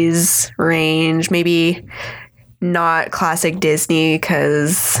 90s range, maybe not classic Disney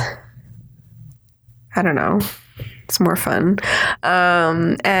because I don't know, it's more fun.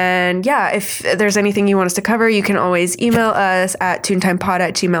 And yeah, if there's anything you want us to cover, you can always email us at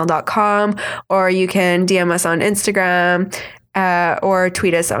toontimepod@gmail.com, or you can DM us on Instagram or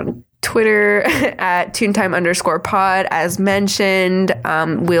tweet us on Twitter at toontime_pod. As mentioned,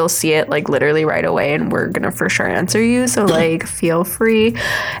 we'll see it like literally right away, and we're gonna for sure answer you. So like, feel free.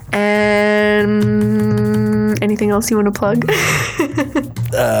 And anything else you want to plug?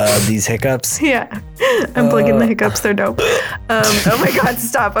 These hiccups. Yeah, I'm plugging the hiccups. They're dope. Oh my God,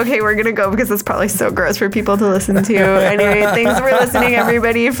 stop. Okay, we're gonna go because it's probably so gross for people to listen to. Anyway, thanks for listening,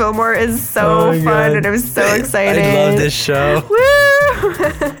 everybody. Fillmore is so fun, and I'm so excited. I love this show. Woo!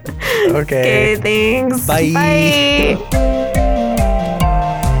 Okay. Okay, thanks. Bye. Bye.